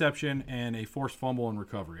interception and a forced fumble and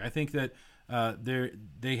recovery. I think that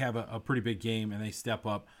they have a pretty big game and they step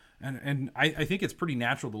up. And I think it's pretty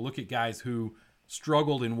natural to look at guys who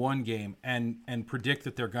struggled in one game and predict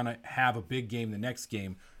that they're going to have a big game the next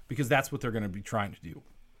game, because that's what they're going to be trying to do.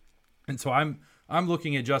 And so I'm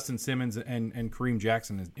looking at Justin Simmons and Kareem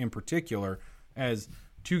Jackson in particular as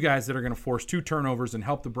 2 guys that are going to force 2 turnovers and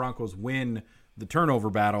help the Broncos win the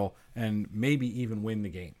turnover battle and maybe even win the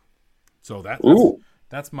game. So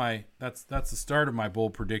that's the start of my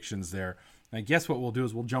bold predictions there. And I guess what we'll do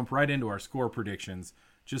is we'll jump right into our score predictions,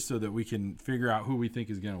 just so that we can figure out who we think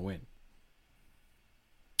is going to win.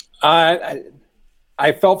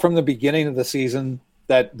 I felt from the beginning of the season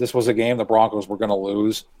that this was a game the Broncos were going to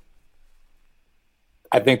lose.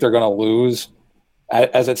 I think they're going to lose.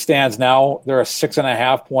 As it stands now, they're a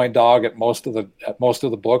 6.5-point dog at most of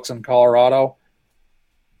the books in Colorado.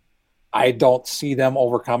 I don't see them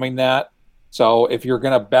overcoming that. So if you're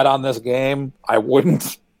going to bet on this game, I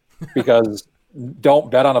wouldn't, because don't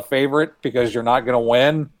bet on a favorite because you're not going to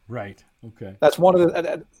win. Right. Okay. That's one of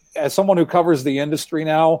the, as someone who covers the industry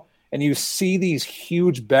now, and you see these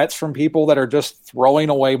huge bets from people that are just throwing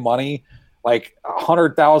away money, like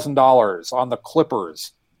 $100,000 on the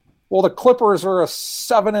Clippers. Well, the Clippers are a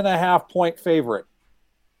 7.5-point favorite.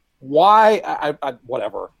 Why?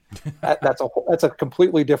 Whatever. That's a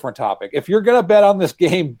completely different topic. If you're going to bet on this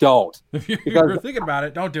game, don't. If you're thinking about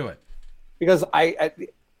it, don't do it. Because I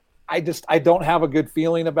don't have a good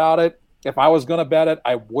feeling about it. If I was going to bet it,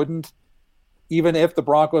 I wouldn't. Even if the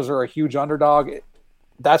Broncos are a huge underdog,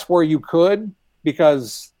 that's where you could,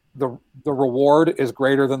 because the reward is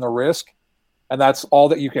greater than the risk. And that's all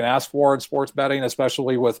that you can ask for in sports betting,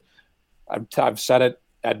 especially with, I've said it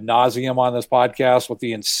ad nauseum on this podcast, with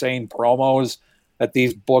the insane promos that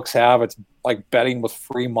these books have. It's like betting with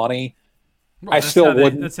free money. Well,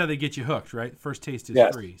 that's how they get you hooked, right? First taste is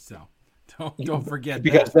free. So don't forget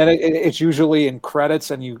because that. Then it's usually in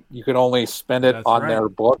credits, and you can only spend it on their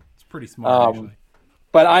book. It's pretty smart, actually.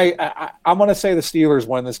 But I'm going to say the Steelers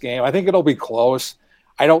win this game. I think it'll be close.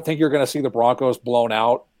 I don't think you're going to see the Broncos blown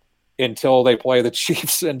out until they play the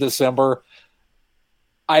Chiefs in December.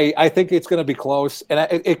 I think it's going to be close, and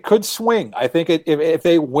it could swing. I think if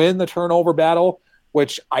they win the turnover battle,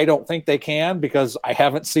 which I don't think they can because I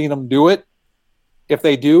haven't seen them do it. If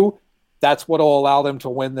they do, that's what will allow them to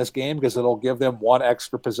win this game, because it'll give them 1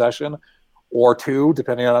 extra possession or 2,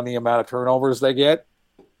 depending on the amount of turnovers they get.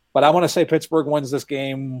 But I want to say Pittsburgh wins this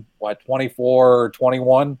game,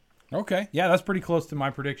 24-21? Okay. Yeah, that's pretty close to my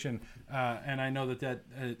prediction. And I know that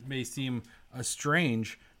may seem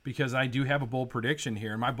strange because I do have a bold prediction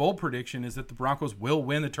here. My bold prediction is that the Broncos will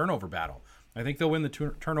win the turnover battle. I think they'll win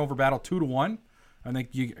the turnover battle 2-1. I think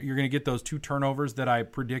you're going to get those 2 turnovers that I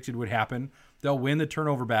predicted would happen. They'll win the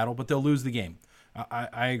turnover battle, but they'll lose the game.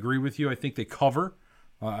 I agree with you. I think they cover.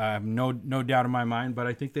 I have no doubt in my mind, but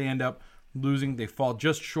I think they end up losing. They fall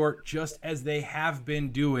just short, just as they have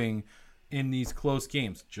been doing in these close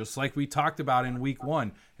games. Just like we talked about in week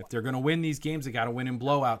 1. If they're going to win these games, they got to win in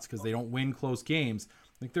blowouts because they don't win close games.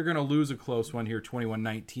 I think they're going to lose a close one here,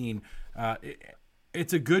 21-19.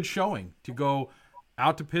 It's a good showing to go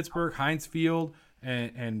out to Pittsburgh, Heinz Field,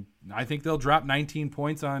 and I think they'll drop 19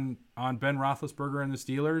 points on Ben Roethlisberger and the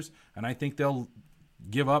Steelers, and I think they'll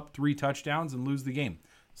give up 3 touchdowns and lose the game.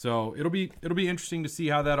 So it'll be interesting to see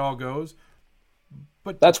how that all goes.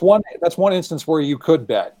 But that's one instance where you could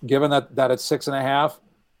bet, given that it's 6.5.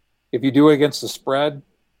 If you do it against the spread,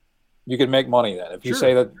 you can make money then. If you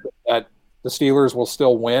say that the Steelers will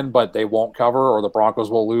still win, but they won't cover, or the Broncos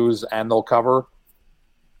will lose and they'll cover.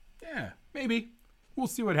 Yeah, maybe. We'll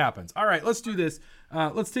see what happens. All right, let's do this.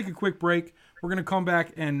 Let's take a quick break. We're going to come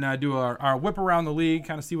back and do our whip around the league,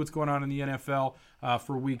 kind of see what's going on in the NFL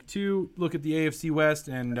for week 2, look at the AFC West,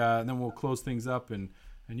 and then we'll close things up, and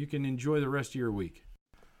you can enjoy the rest of your week.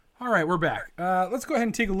 All right, we're back. Let's go ahead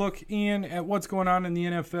and take a look at what's going on in the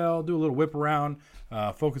NFL, do a little whip around,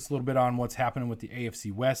 focus a little bit on what's happening with the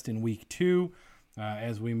AFC West in week 2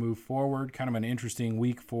 as we move forward. Kind of an interesting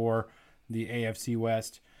week for the AFC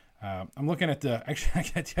West. I'm looking at I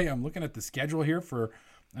gotta tell you, I'm looking at the schedule here for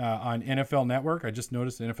on NFL Network. I just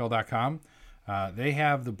noticed NFL.com. They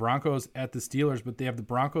have the Broncos at the Steelers, but they have the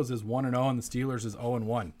Broncos as 1-0 and the Steelers as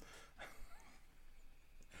 0-1.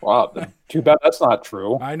 Wow, too bad that's not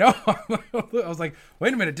true. I know. I was like,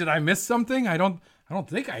 wait a minute, did I miss something? I don't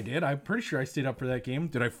think I did. I'm pretty sure I stayed up for that game.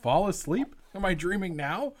 Did I fall asleep? Am I dreaming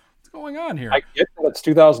now? What's going on here? I get that it's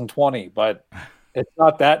 2020, but it's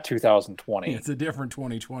not that 2020. It's a different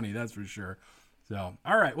 2020, that's for sure. So,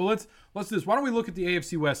 all right. Well, let's do this. Why don't we look at the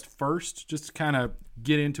AFC West first, just to kind of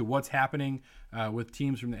get into what's happening with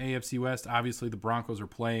teams from the AFC West. Obviously, the Broncos are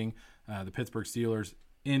playing the Pittsburgh Steelers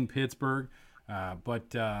in Pittsburgh.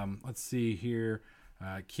 But let's see here.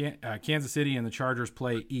 Kansas City and the Chargers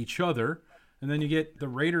play each other. And then you get the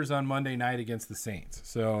Raiders on Monday night against the Saints.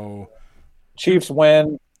 So Chiefs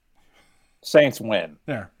win, Saints win.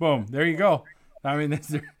 There, boom. There you go. I mean, is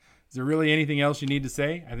there really anything else you need to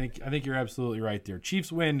say? I think you're absolutely right there.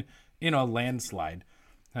 Chiefs win in a landslide.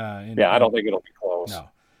 I don't think it'll be close.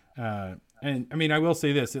 No. And, I mean, I will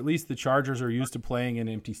say this. At least the Chargers are used to playing in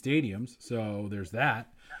empty stadiums, so there's that.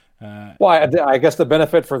 I guess the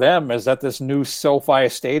benefit for them is that this new SoFi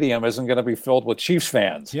Stadium isn't going to be filled with Chiefs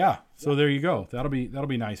fans. Yeah, so there you go. That'll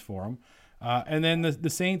be nice for them. And then the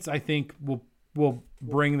Saints, I think, will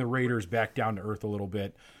bring the Raiders back down to earth a little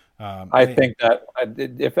bit. I think that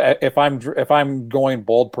if I'm going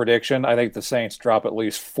bold prediction, I think the Saints drop at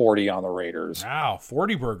least 40 on the Raiders. Wow,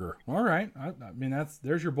 40 burger. All right. I mean,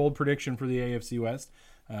 there's your bold prediction for the AFC West.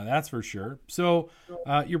 That's for sure. So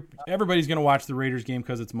everybody's going to watch the Raiders game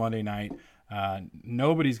because it's Monday night.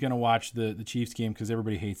 Nobody's going to watch the Chiefs game because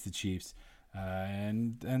everybody hates the Chiefs.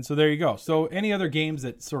 And so there you go. So any other games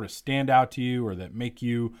that sort of stand out to you or that make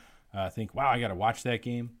you think, wow, I got to watch that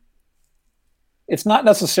game? It's not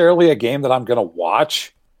necessarily a game that I'm going to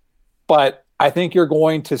watch, but I think you're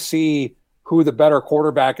going to see who the better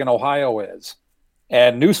quarterback in Ohio is.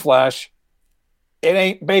 And newsflash, it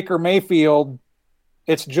ain't Baker Mayfield.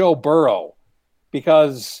 It's Joe Burrow,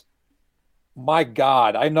 because my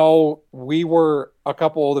God, I know we were a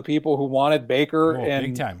couple of the people who wanted Baker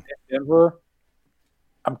in Denver.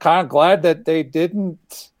 I'm kind of glad that they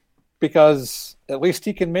didn't, because at least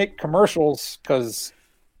he can make commercials, because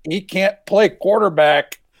he can't play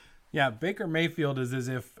quarterback. Yeah, Baker Mayfield is as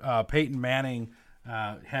if Peyton Manning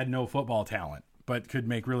had no football talent, but could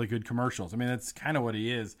make really good commercials. I mean, that's kind of what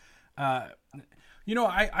he is. I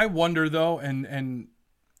wonder, though, and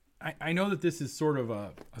I know that this is sort of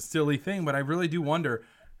a silly thing, but I really do wonder,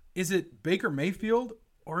 is it Baker Mayfield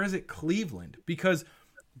or is it Cleveland? Because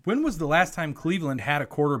when was the last time Cleveland had a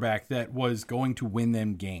quarterback that was going to win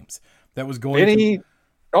them games? That was going Vinny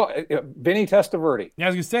Testaverde. Yeah, I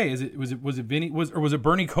was gonna say, was it Vinny, or was it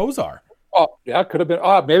Bernie Kosar? Oh, yeah, it could have been.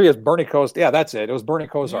 Oh, maybe it's Bernie Kosar. Yeah, that's it. It was Bernie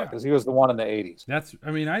Kosar because he was the one in the 80s.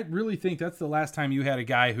 I really think that's the last time you had a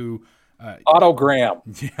guy who. Otto Graham.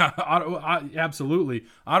 Yeah, absolutely.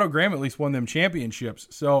 Otto Graham at least won them championships.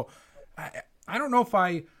 So I don't know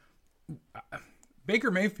if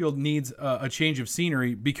Baker Mayfield needs a change of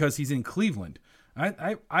scenery because he's in Cleveland.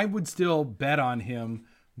 I would still bet on him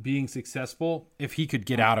being successful if he could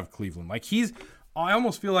get out of Cleveland. I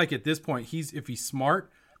almost feel like at this point, if he's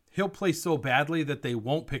smart, he'll play so badly that they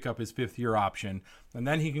won't pick up his 5th-year option, and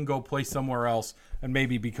then he can go play somewhere else and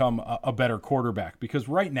maybe become a better quarterback. Because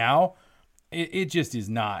right now, it just is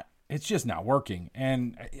not. It's just not working.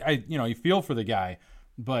 And you feel for the guy,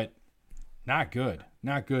 but not good.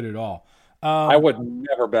 Not good at all. I would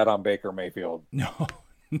never bet on Baker Mayfield. No.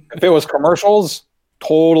 If it was commercials,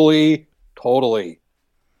 totally.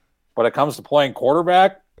 But it comes to playing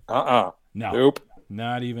quarterback, No. Nope.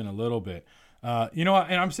 Not even a little bit. And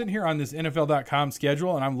I'm sitting here on this NFL.com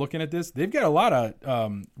schedule, and I'm looking at this. They've got a lot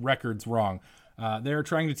of records wrong. They're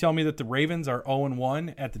trying to tell me that the Ravens are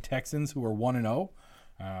 0-1 at the Texans, who are 1-0.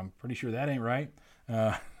 I'm pretty sure that ain't right.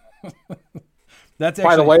 That's actually,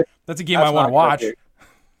 by the way, that's a game I want to watch.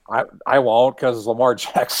 I won't, because Lamar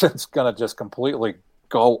Jackson's going to just completely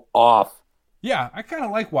go off. Yeah, I kind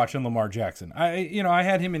of like watching Lamar Jackson. I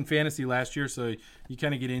had him in fantasy last year, so you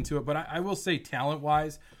kind of get into it. But I will say,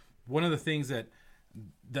 talent-wise, one of the things that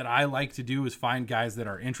I like to do is find guys that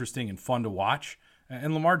are interesting and fun to watch.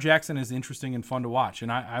 And Lamar Jackson is interesting and fun to watch.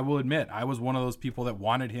 And I will admit, I was one of those people that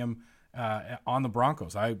wanted him on the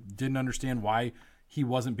Broncos. I didn't understand why he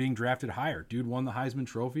wasn't being drafted higher. Dude won the Heisman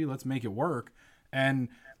Trophy. Let's make it work. And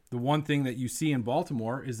the one thing that you see in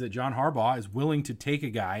Baltimore is that John Harbaugh is willing to take a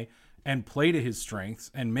guy and play to his strengths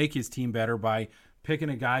and make his team better by picking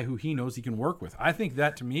a guy who he knows he can work with. I think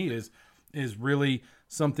that, to me, is really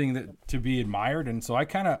something that to be admired. And so I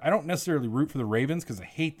don't necessarily root for the Ravens because I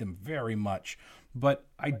hate them very much, but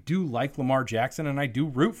I do like Lamar Jackson and I do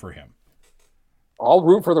root for him. I'll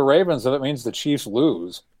root for the Ravens if it means the Chiefs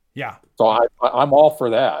lose. Yeah. So I'm all for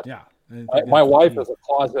that. Yeah. My wife is a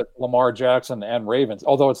closet Lamar Jackson and Ravens,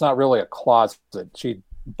 although it's not really a closet. She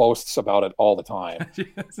boasts about it all the time.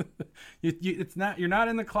 It's not. You're not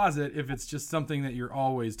in the closet if it's just something that you're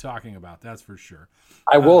always talking about. That's for sure.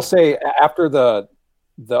 I will say, after the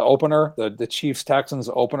opener, the Chiefs-Texans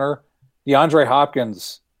opener, DeAndre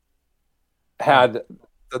Hopkins had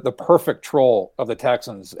the perfect troll of the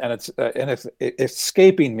Texans, and it's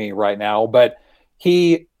escaping me right now. But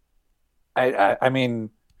I mean,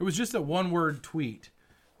 it was just a one-word tweet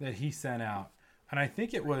that he sent out, and I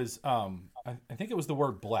think it was the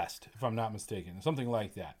word blessed, if I'm not mistaken, something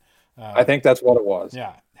like that. I think that's what it was.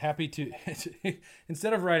 Yeah. Happy to,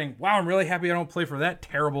 instead of writing, wow, I'm really happy I don't play for that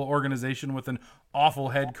terrible organization with an awful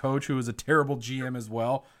head coach who is a terrible GM as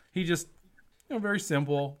well. He just, very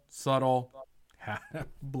simple, subtle,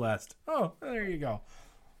 blessed. Oh, there you go.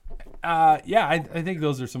 I think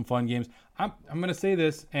those are some fun games. I'm going to say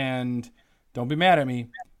this, and don't be mad at me.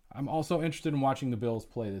 I'm also interested in watching the Bills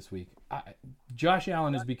play this week. Josh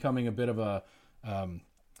Allen is becoming a bit of a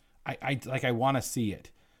I want to see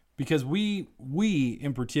it, because we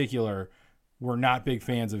in particular were not big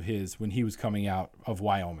fans of his when he was coming out of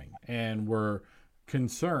Wyoming, and were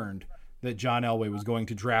concerned that John Elway was going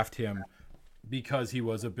to draft him because he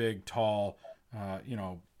was a big, tall,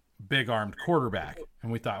 big-armed quarterback.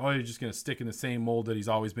 And we thought, well, he's just going to stick in the same mold that he's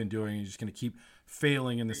always been doing. He's just going to keep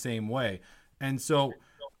failing in the same way. And so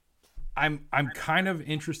I'm kind of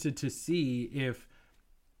interested to see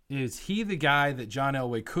is he the guy that John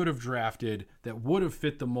Elway could have drafted that would have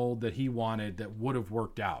fit the mold that he wanted, that would have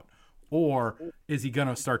worked out? Or is he going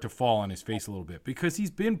to start to fall on his face a little bit? Because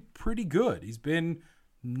he's been pretty good. He's been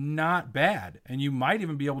not bad. And you might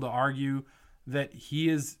even be able to argue that he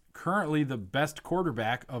is currently the best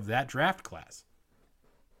quarterback of that draft class.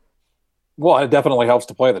 Well, it definitely helps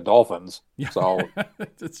to play the Dolphins. Yeah. So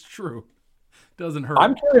that's true. Doesn't hurt.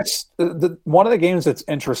 I'm curious. One of the games that's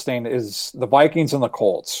interesting is the Vikings and the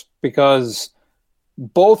Colts, because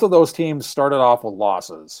both of those teams started off with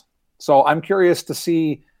losses. So I'm curious to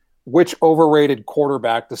see which overrated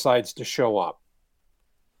quarterback decides to show up.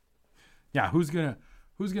 Yeah, who's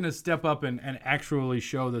gonna step up and actually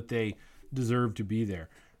show that they deserve to be there.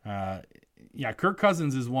 Kirk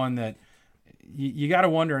Cousins is one that you got to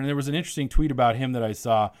wonder. And there was an interesting tweet about him that I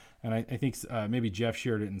saw, and I think maybe Jeff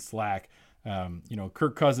shared it in Slack.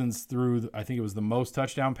 Kirk Cousins threw, I think it was the most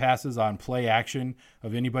touchdown passes on play action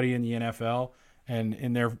of anybody in the NFL. And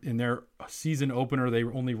in their season opener, they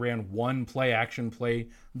only ran one play action play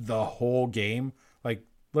the whole game. Like,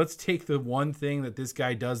 let's take the one thing that this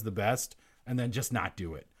guy does the best and then just not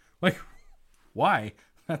do it. Like, why?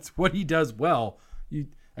 That's what he does well.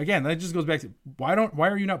 Again, that just goes back to why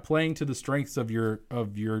are you not playing to the strengths of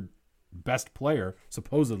your best player,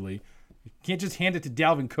 supposedly? You can't just hand it to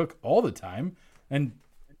Dalvin Cook all the time. And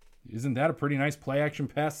isn't that a pretty nice play action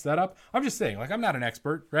pass setup? I'm just saying, I'm not an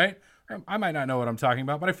expert, right? I might not know what I'm talking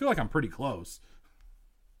about, but I feel like I'm pretty close.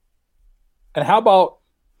 And how about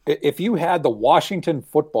if you had the Washington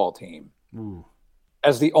football team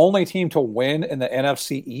as the only team to win in the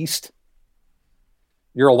NFC East?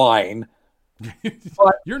 you're lying.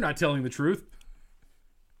 But You're not telling the truth.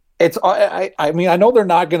 it's I mean, I know they're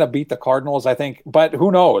not going to beat the Cardinals, I think, but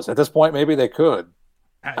who knows? At this point, maybe they could.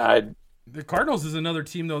 The Cardinals is another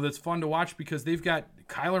team, though, that's fun to watch because they've got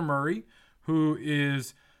Kyler Murray, who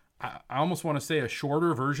is, I almost want to say, a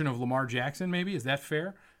shorter version of Lamar Jackson, maybe. Is that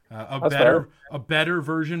fair? A better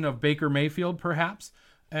version of Baker Mayfield, perhaps.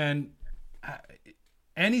 And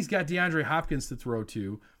he's got DeAndre Hopkins to throw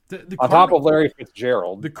to. On top of Larry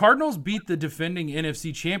Fitzgerald. The Cardinals beat the defending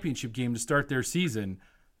NFC Championship game to start their season.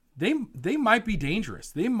 They might be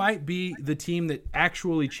dangerous. They might be the team that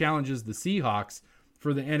actually challenges the Seahawks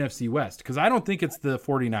for the NFC West, because I don't think it's the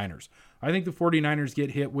 49ers. I think the 49ers get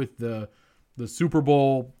hit with the Super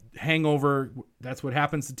Bowl hangover. That's what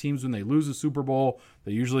happens to teams when they lose a Super Bowl.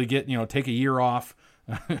 They usually get, take a year off.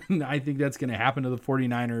 I think that's going to happen to the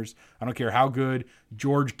 49ers. I don't care how good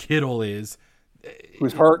George Kittle is.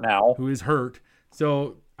 Who's hurt now. Who is hurt.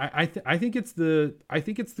 So I think it's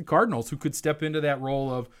the Cardinals who could step into that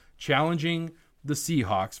role of challenging the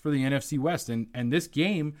Seahawks for the NFC West. And this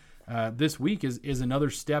game this week is another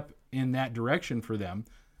step in that direction for them.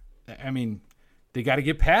 I mean, they got to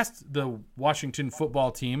get past the Washington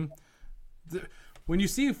football team. When you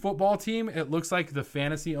see a football team, it looks like the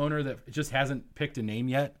fantasy owner that just hasn't picked a name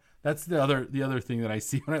yet. That's the other thing that I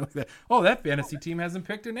see when I look at that. Oh, that fantasy team hasn't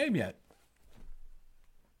picked a name yet.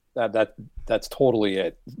 That's totally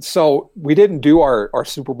it. So we didn't do our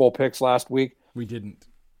Super Bowl picks last week. We didn't.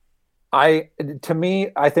 To me,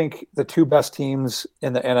 I think the two best teams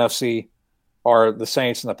in the NFC are the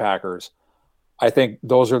Saints and the Packers. I think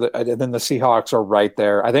those are and then the Seahawks are right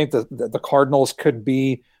there. I think the Cardinals could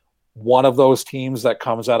be one of those teams that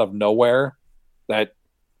comes out of nowhere that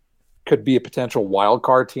could be a potential wild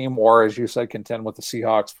card team, or as you said, contend with the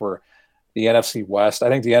Seahawks for the NFC West. I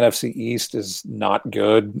think the NFC East is not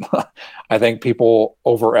good. I think people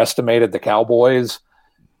overestimated the Cowboys.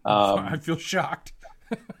 I feel shocked.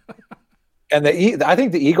 And I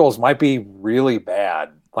think the Eagles might be really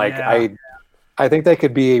bad. I think they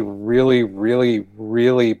could be a really, really,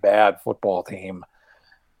 really bad football team.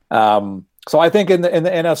 So I think in the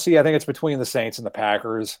NFC, I think it's between the Saints and the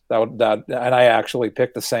Packers. And I actually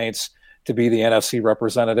picked the Saints to be the NFC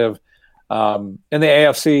representative. In the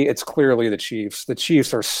AFC, it's clearly the Chiefs. The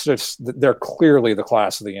Chiefs they're clearly the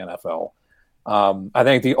class of the NFL. I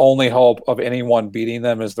think the only hope of anyone beating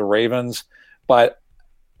them is the Ravens, but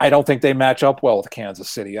I don't think they match up well with Kansas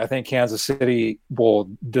City. I think Kansas City will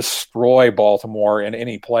destroy Baltimore in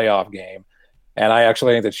any playoff game. And I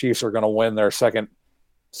actually think the Chiefs are going to win their second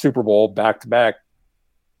Super Bowl back-to-back.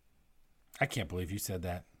 I can't believe you said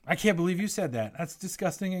that. That's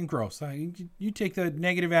disgusting and gross. You take the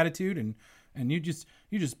negative attitude and you just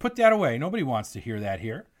put that away. Nobody wants to hear that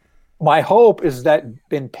here. My hope is that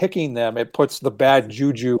in picking them, it puts the bad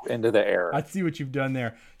juju into the air. I see what you've done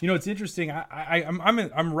there. It's interesting.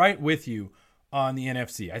 I'm right with you on the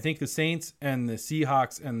NFC. I think the Saints and the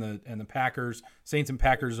Seahawks and the Packers, Saints and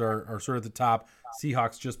Packers are sort of the top.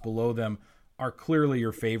 Seahawks just below them are clearly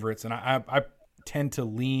your favorites, and I tend to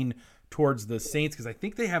lean towards the Saints because I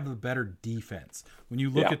think they have the better defense when you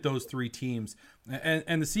look at those three teams.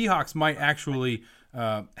 And the Seahawks might actually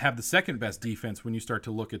have the second best defense when you start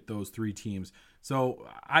to look at those three teams. So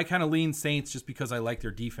I kind of lean Saints just because I like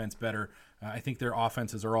their defense better. I think their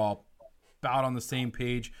offenses are all about on the same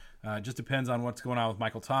page. Just depends on what's going on with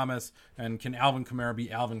Michael Thomas. And can Alvin Kamara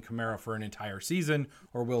be Alvin Kamara for an entire season,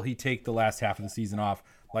 or will he take the last half of the season off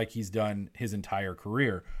like he's done his entire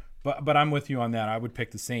career? But I'm with you on that. I would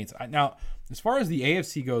pick the Saints. Now, as far as the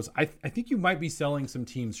AFC goes, I think you might be selling some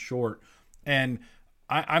teams short. And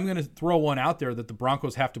I'm going to throw one out there that the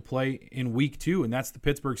Broncos have to play in week 2, and that's the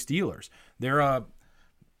Pittsburgh Steelers. They're a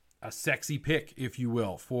sexy pick, if you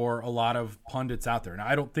will, for a lot of pundits out there. Now,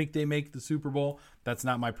 I don't think they make the Super Bowl. That's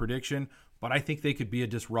not my prediction. But I think they could be a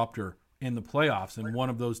disruptor in the playoffs and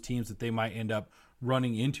one of those teams that they might end up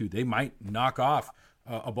running into. They might knock off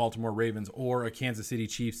a Baltimore Ravens or a Kansas City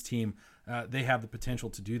Chiefs team. They have the potential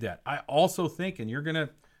to do that. I also think, and you're going to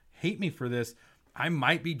hate me for this, I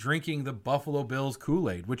might be drinking the Buffalo Bills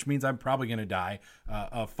Kool-Aid, which means I'm probably going to die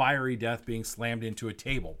a fiery death being slammed into a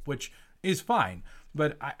table, which is fine.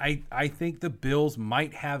 But I think the Bills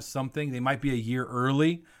might have something. They might be a year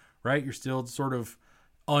early, right? You're still sort of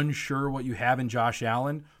unsure what you have in Josh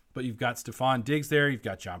Allen, but you've got Stephon Diggs there. You've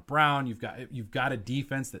got John Brown. You've got a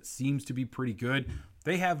defense that seems to be pretty good.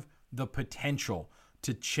 They have the potential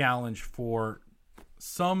to challenge for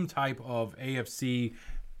some type of AFC,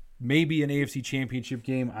 maybe an AFC championship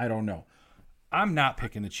game. I don't know. I'm not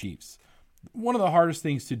picking the Chiefs. One of the hardest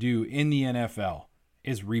things to do in the NFL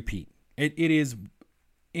is repeat. It is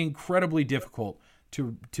incredibly difficult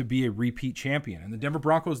to be a repeat champion. And the Denver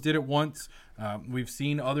Broncos did it once. We've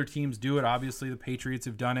seen other teams do it. Obviously, the Patriots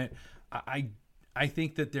have done it. I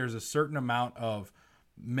think that there's a certain amount of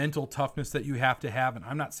mental toughness that you have to have, and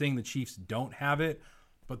I'm not saying the Chiefs don't have it,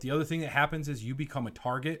 but the other thing that happens is you become a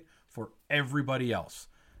target for everybody else.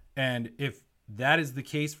 And if that is the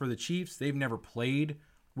case for the Chiefs, they've never played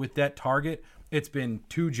with that target. It's been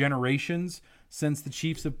 2 generations since the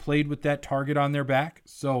Chiefs have played with that target on their back.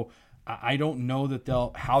 So I don't know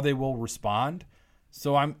that how they will respond.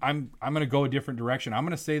 So I'm going to go a different direction. I'm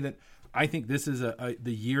going to say that I think this is the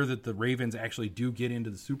year that the Ravens actually do get into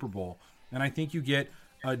the Super Bowl. And I think you get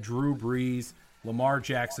a Drew Brees, Lamar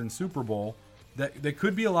Jackson Super Bowl that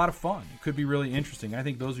could be a lot of fun. It could be really interesting. I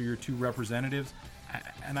think those are your 2 representatives.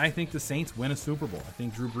 And I think the Saints win a Super Bowl. I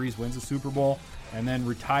think Drew Brees wins a Super Bowl and then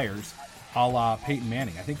retires a la Peyton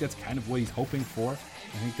Manning. I think that's kind of what he's hoping for.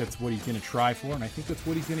 I think that's what he's going to try for, and I think that's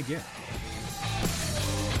what he's going to get.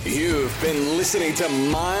 You've been listening to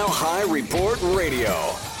Mile High Report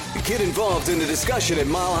Radio. Get involved in the discussion at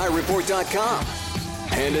milehighreport.com.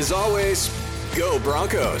 And as always, go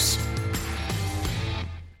Broncos.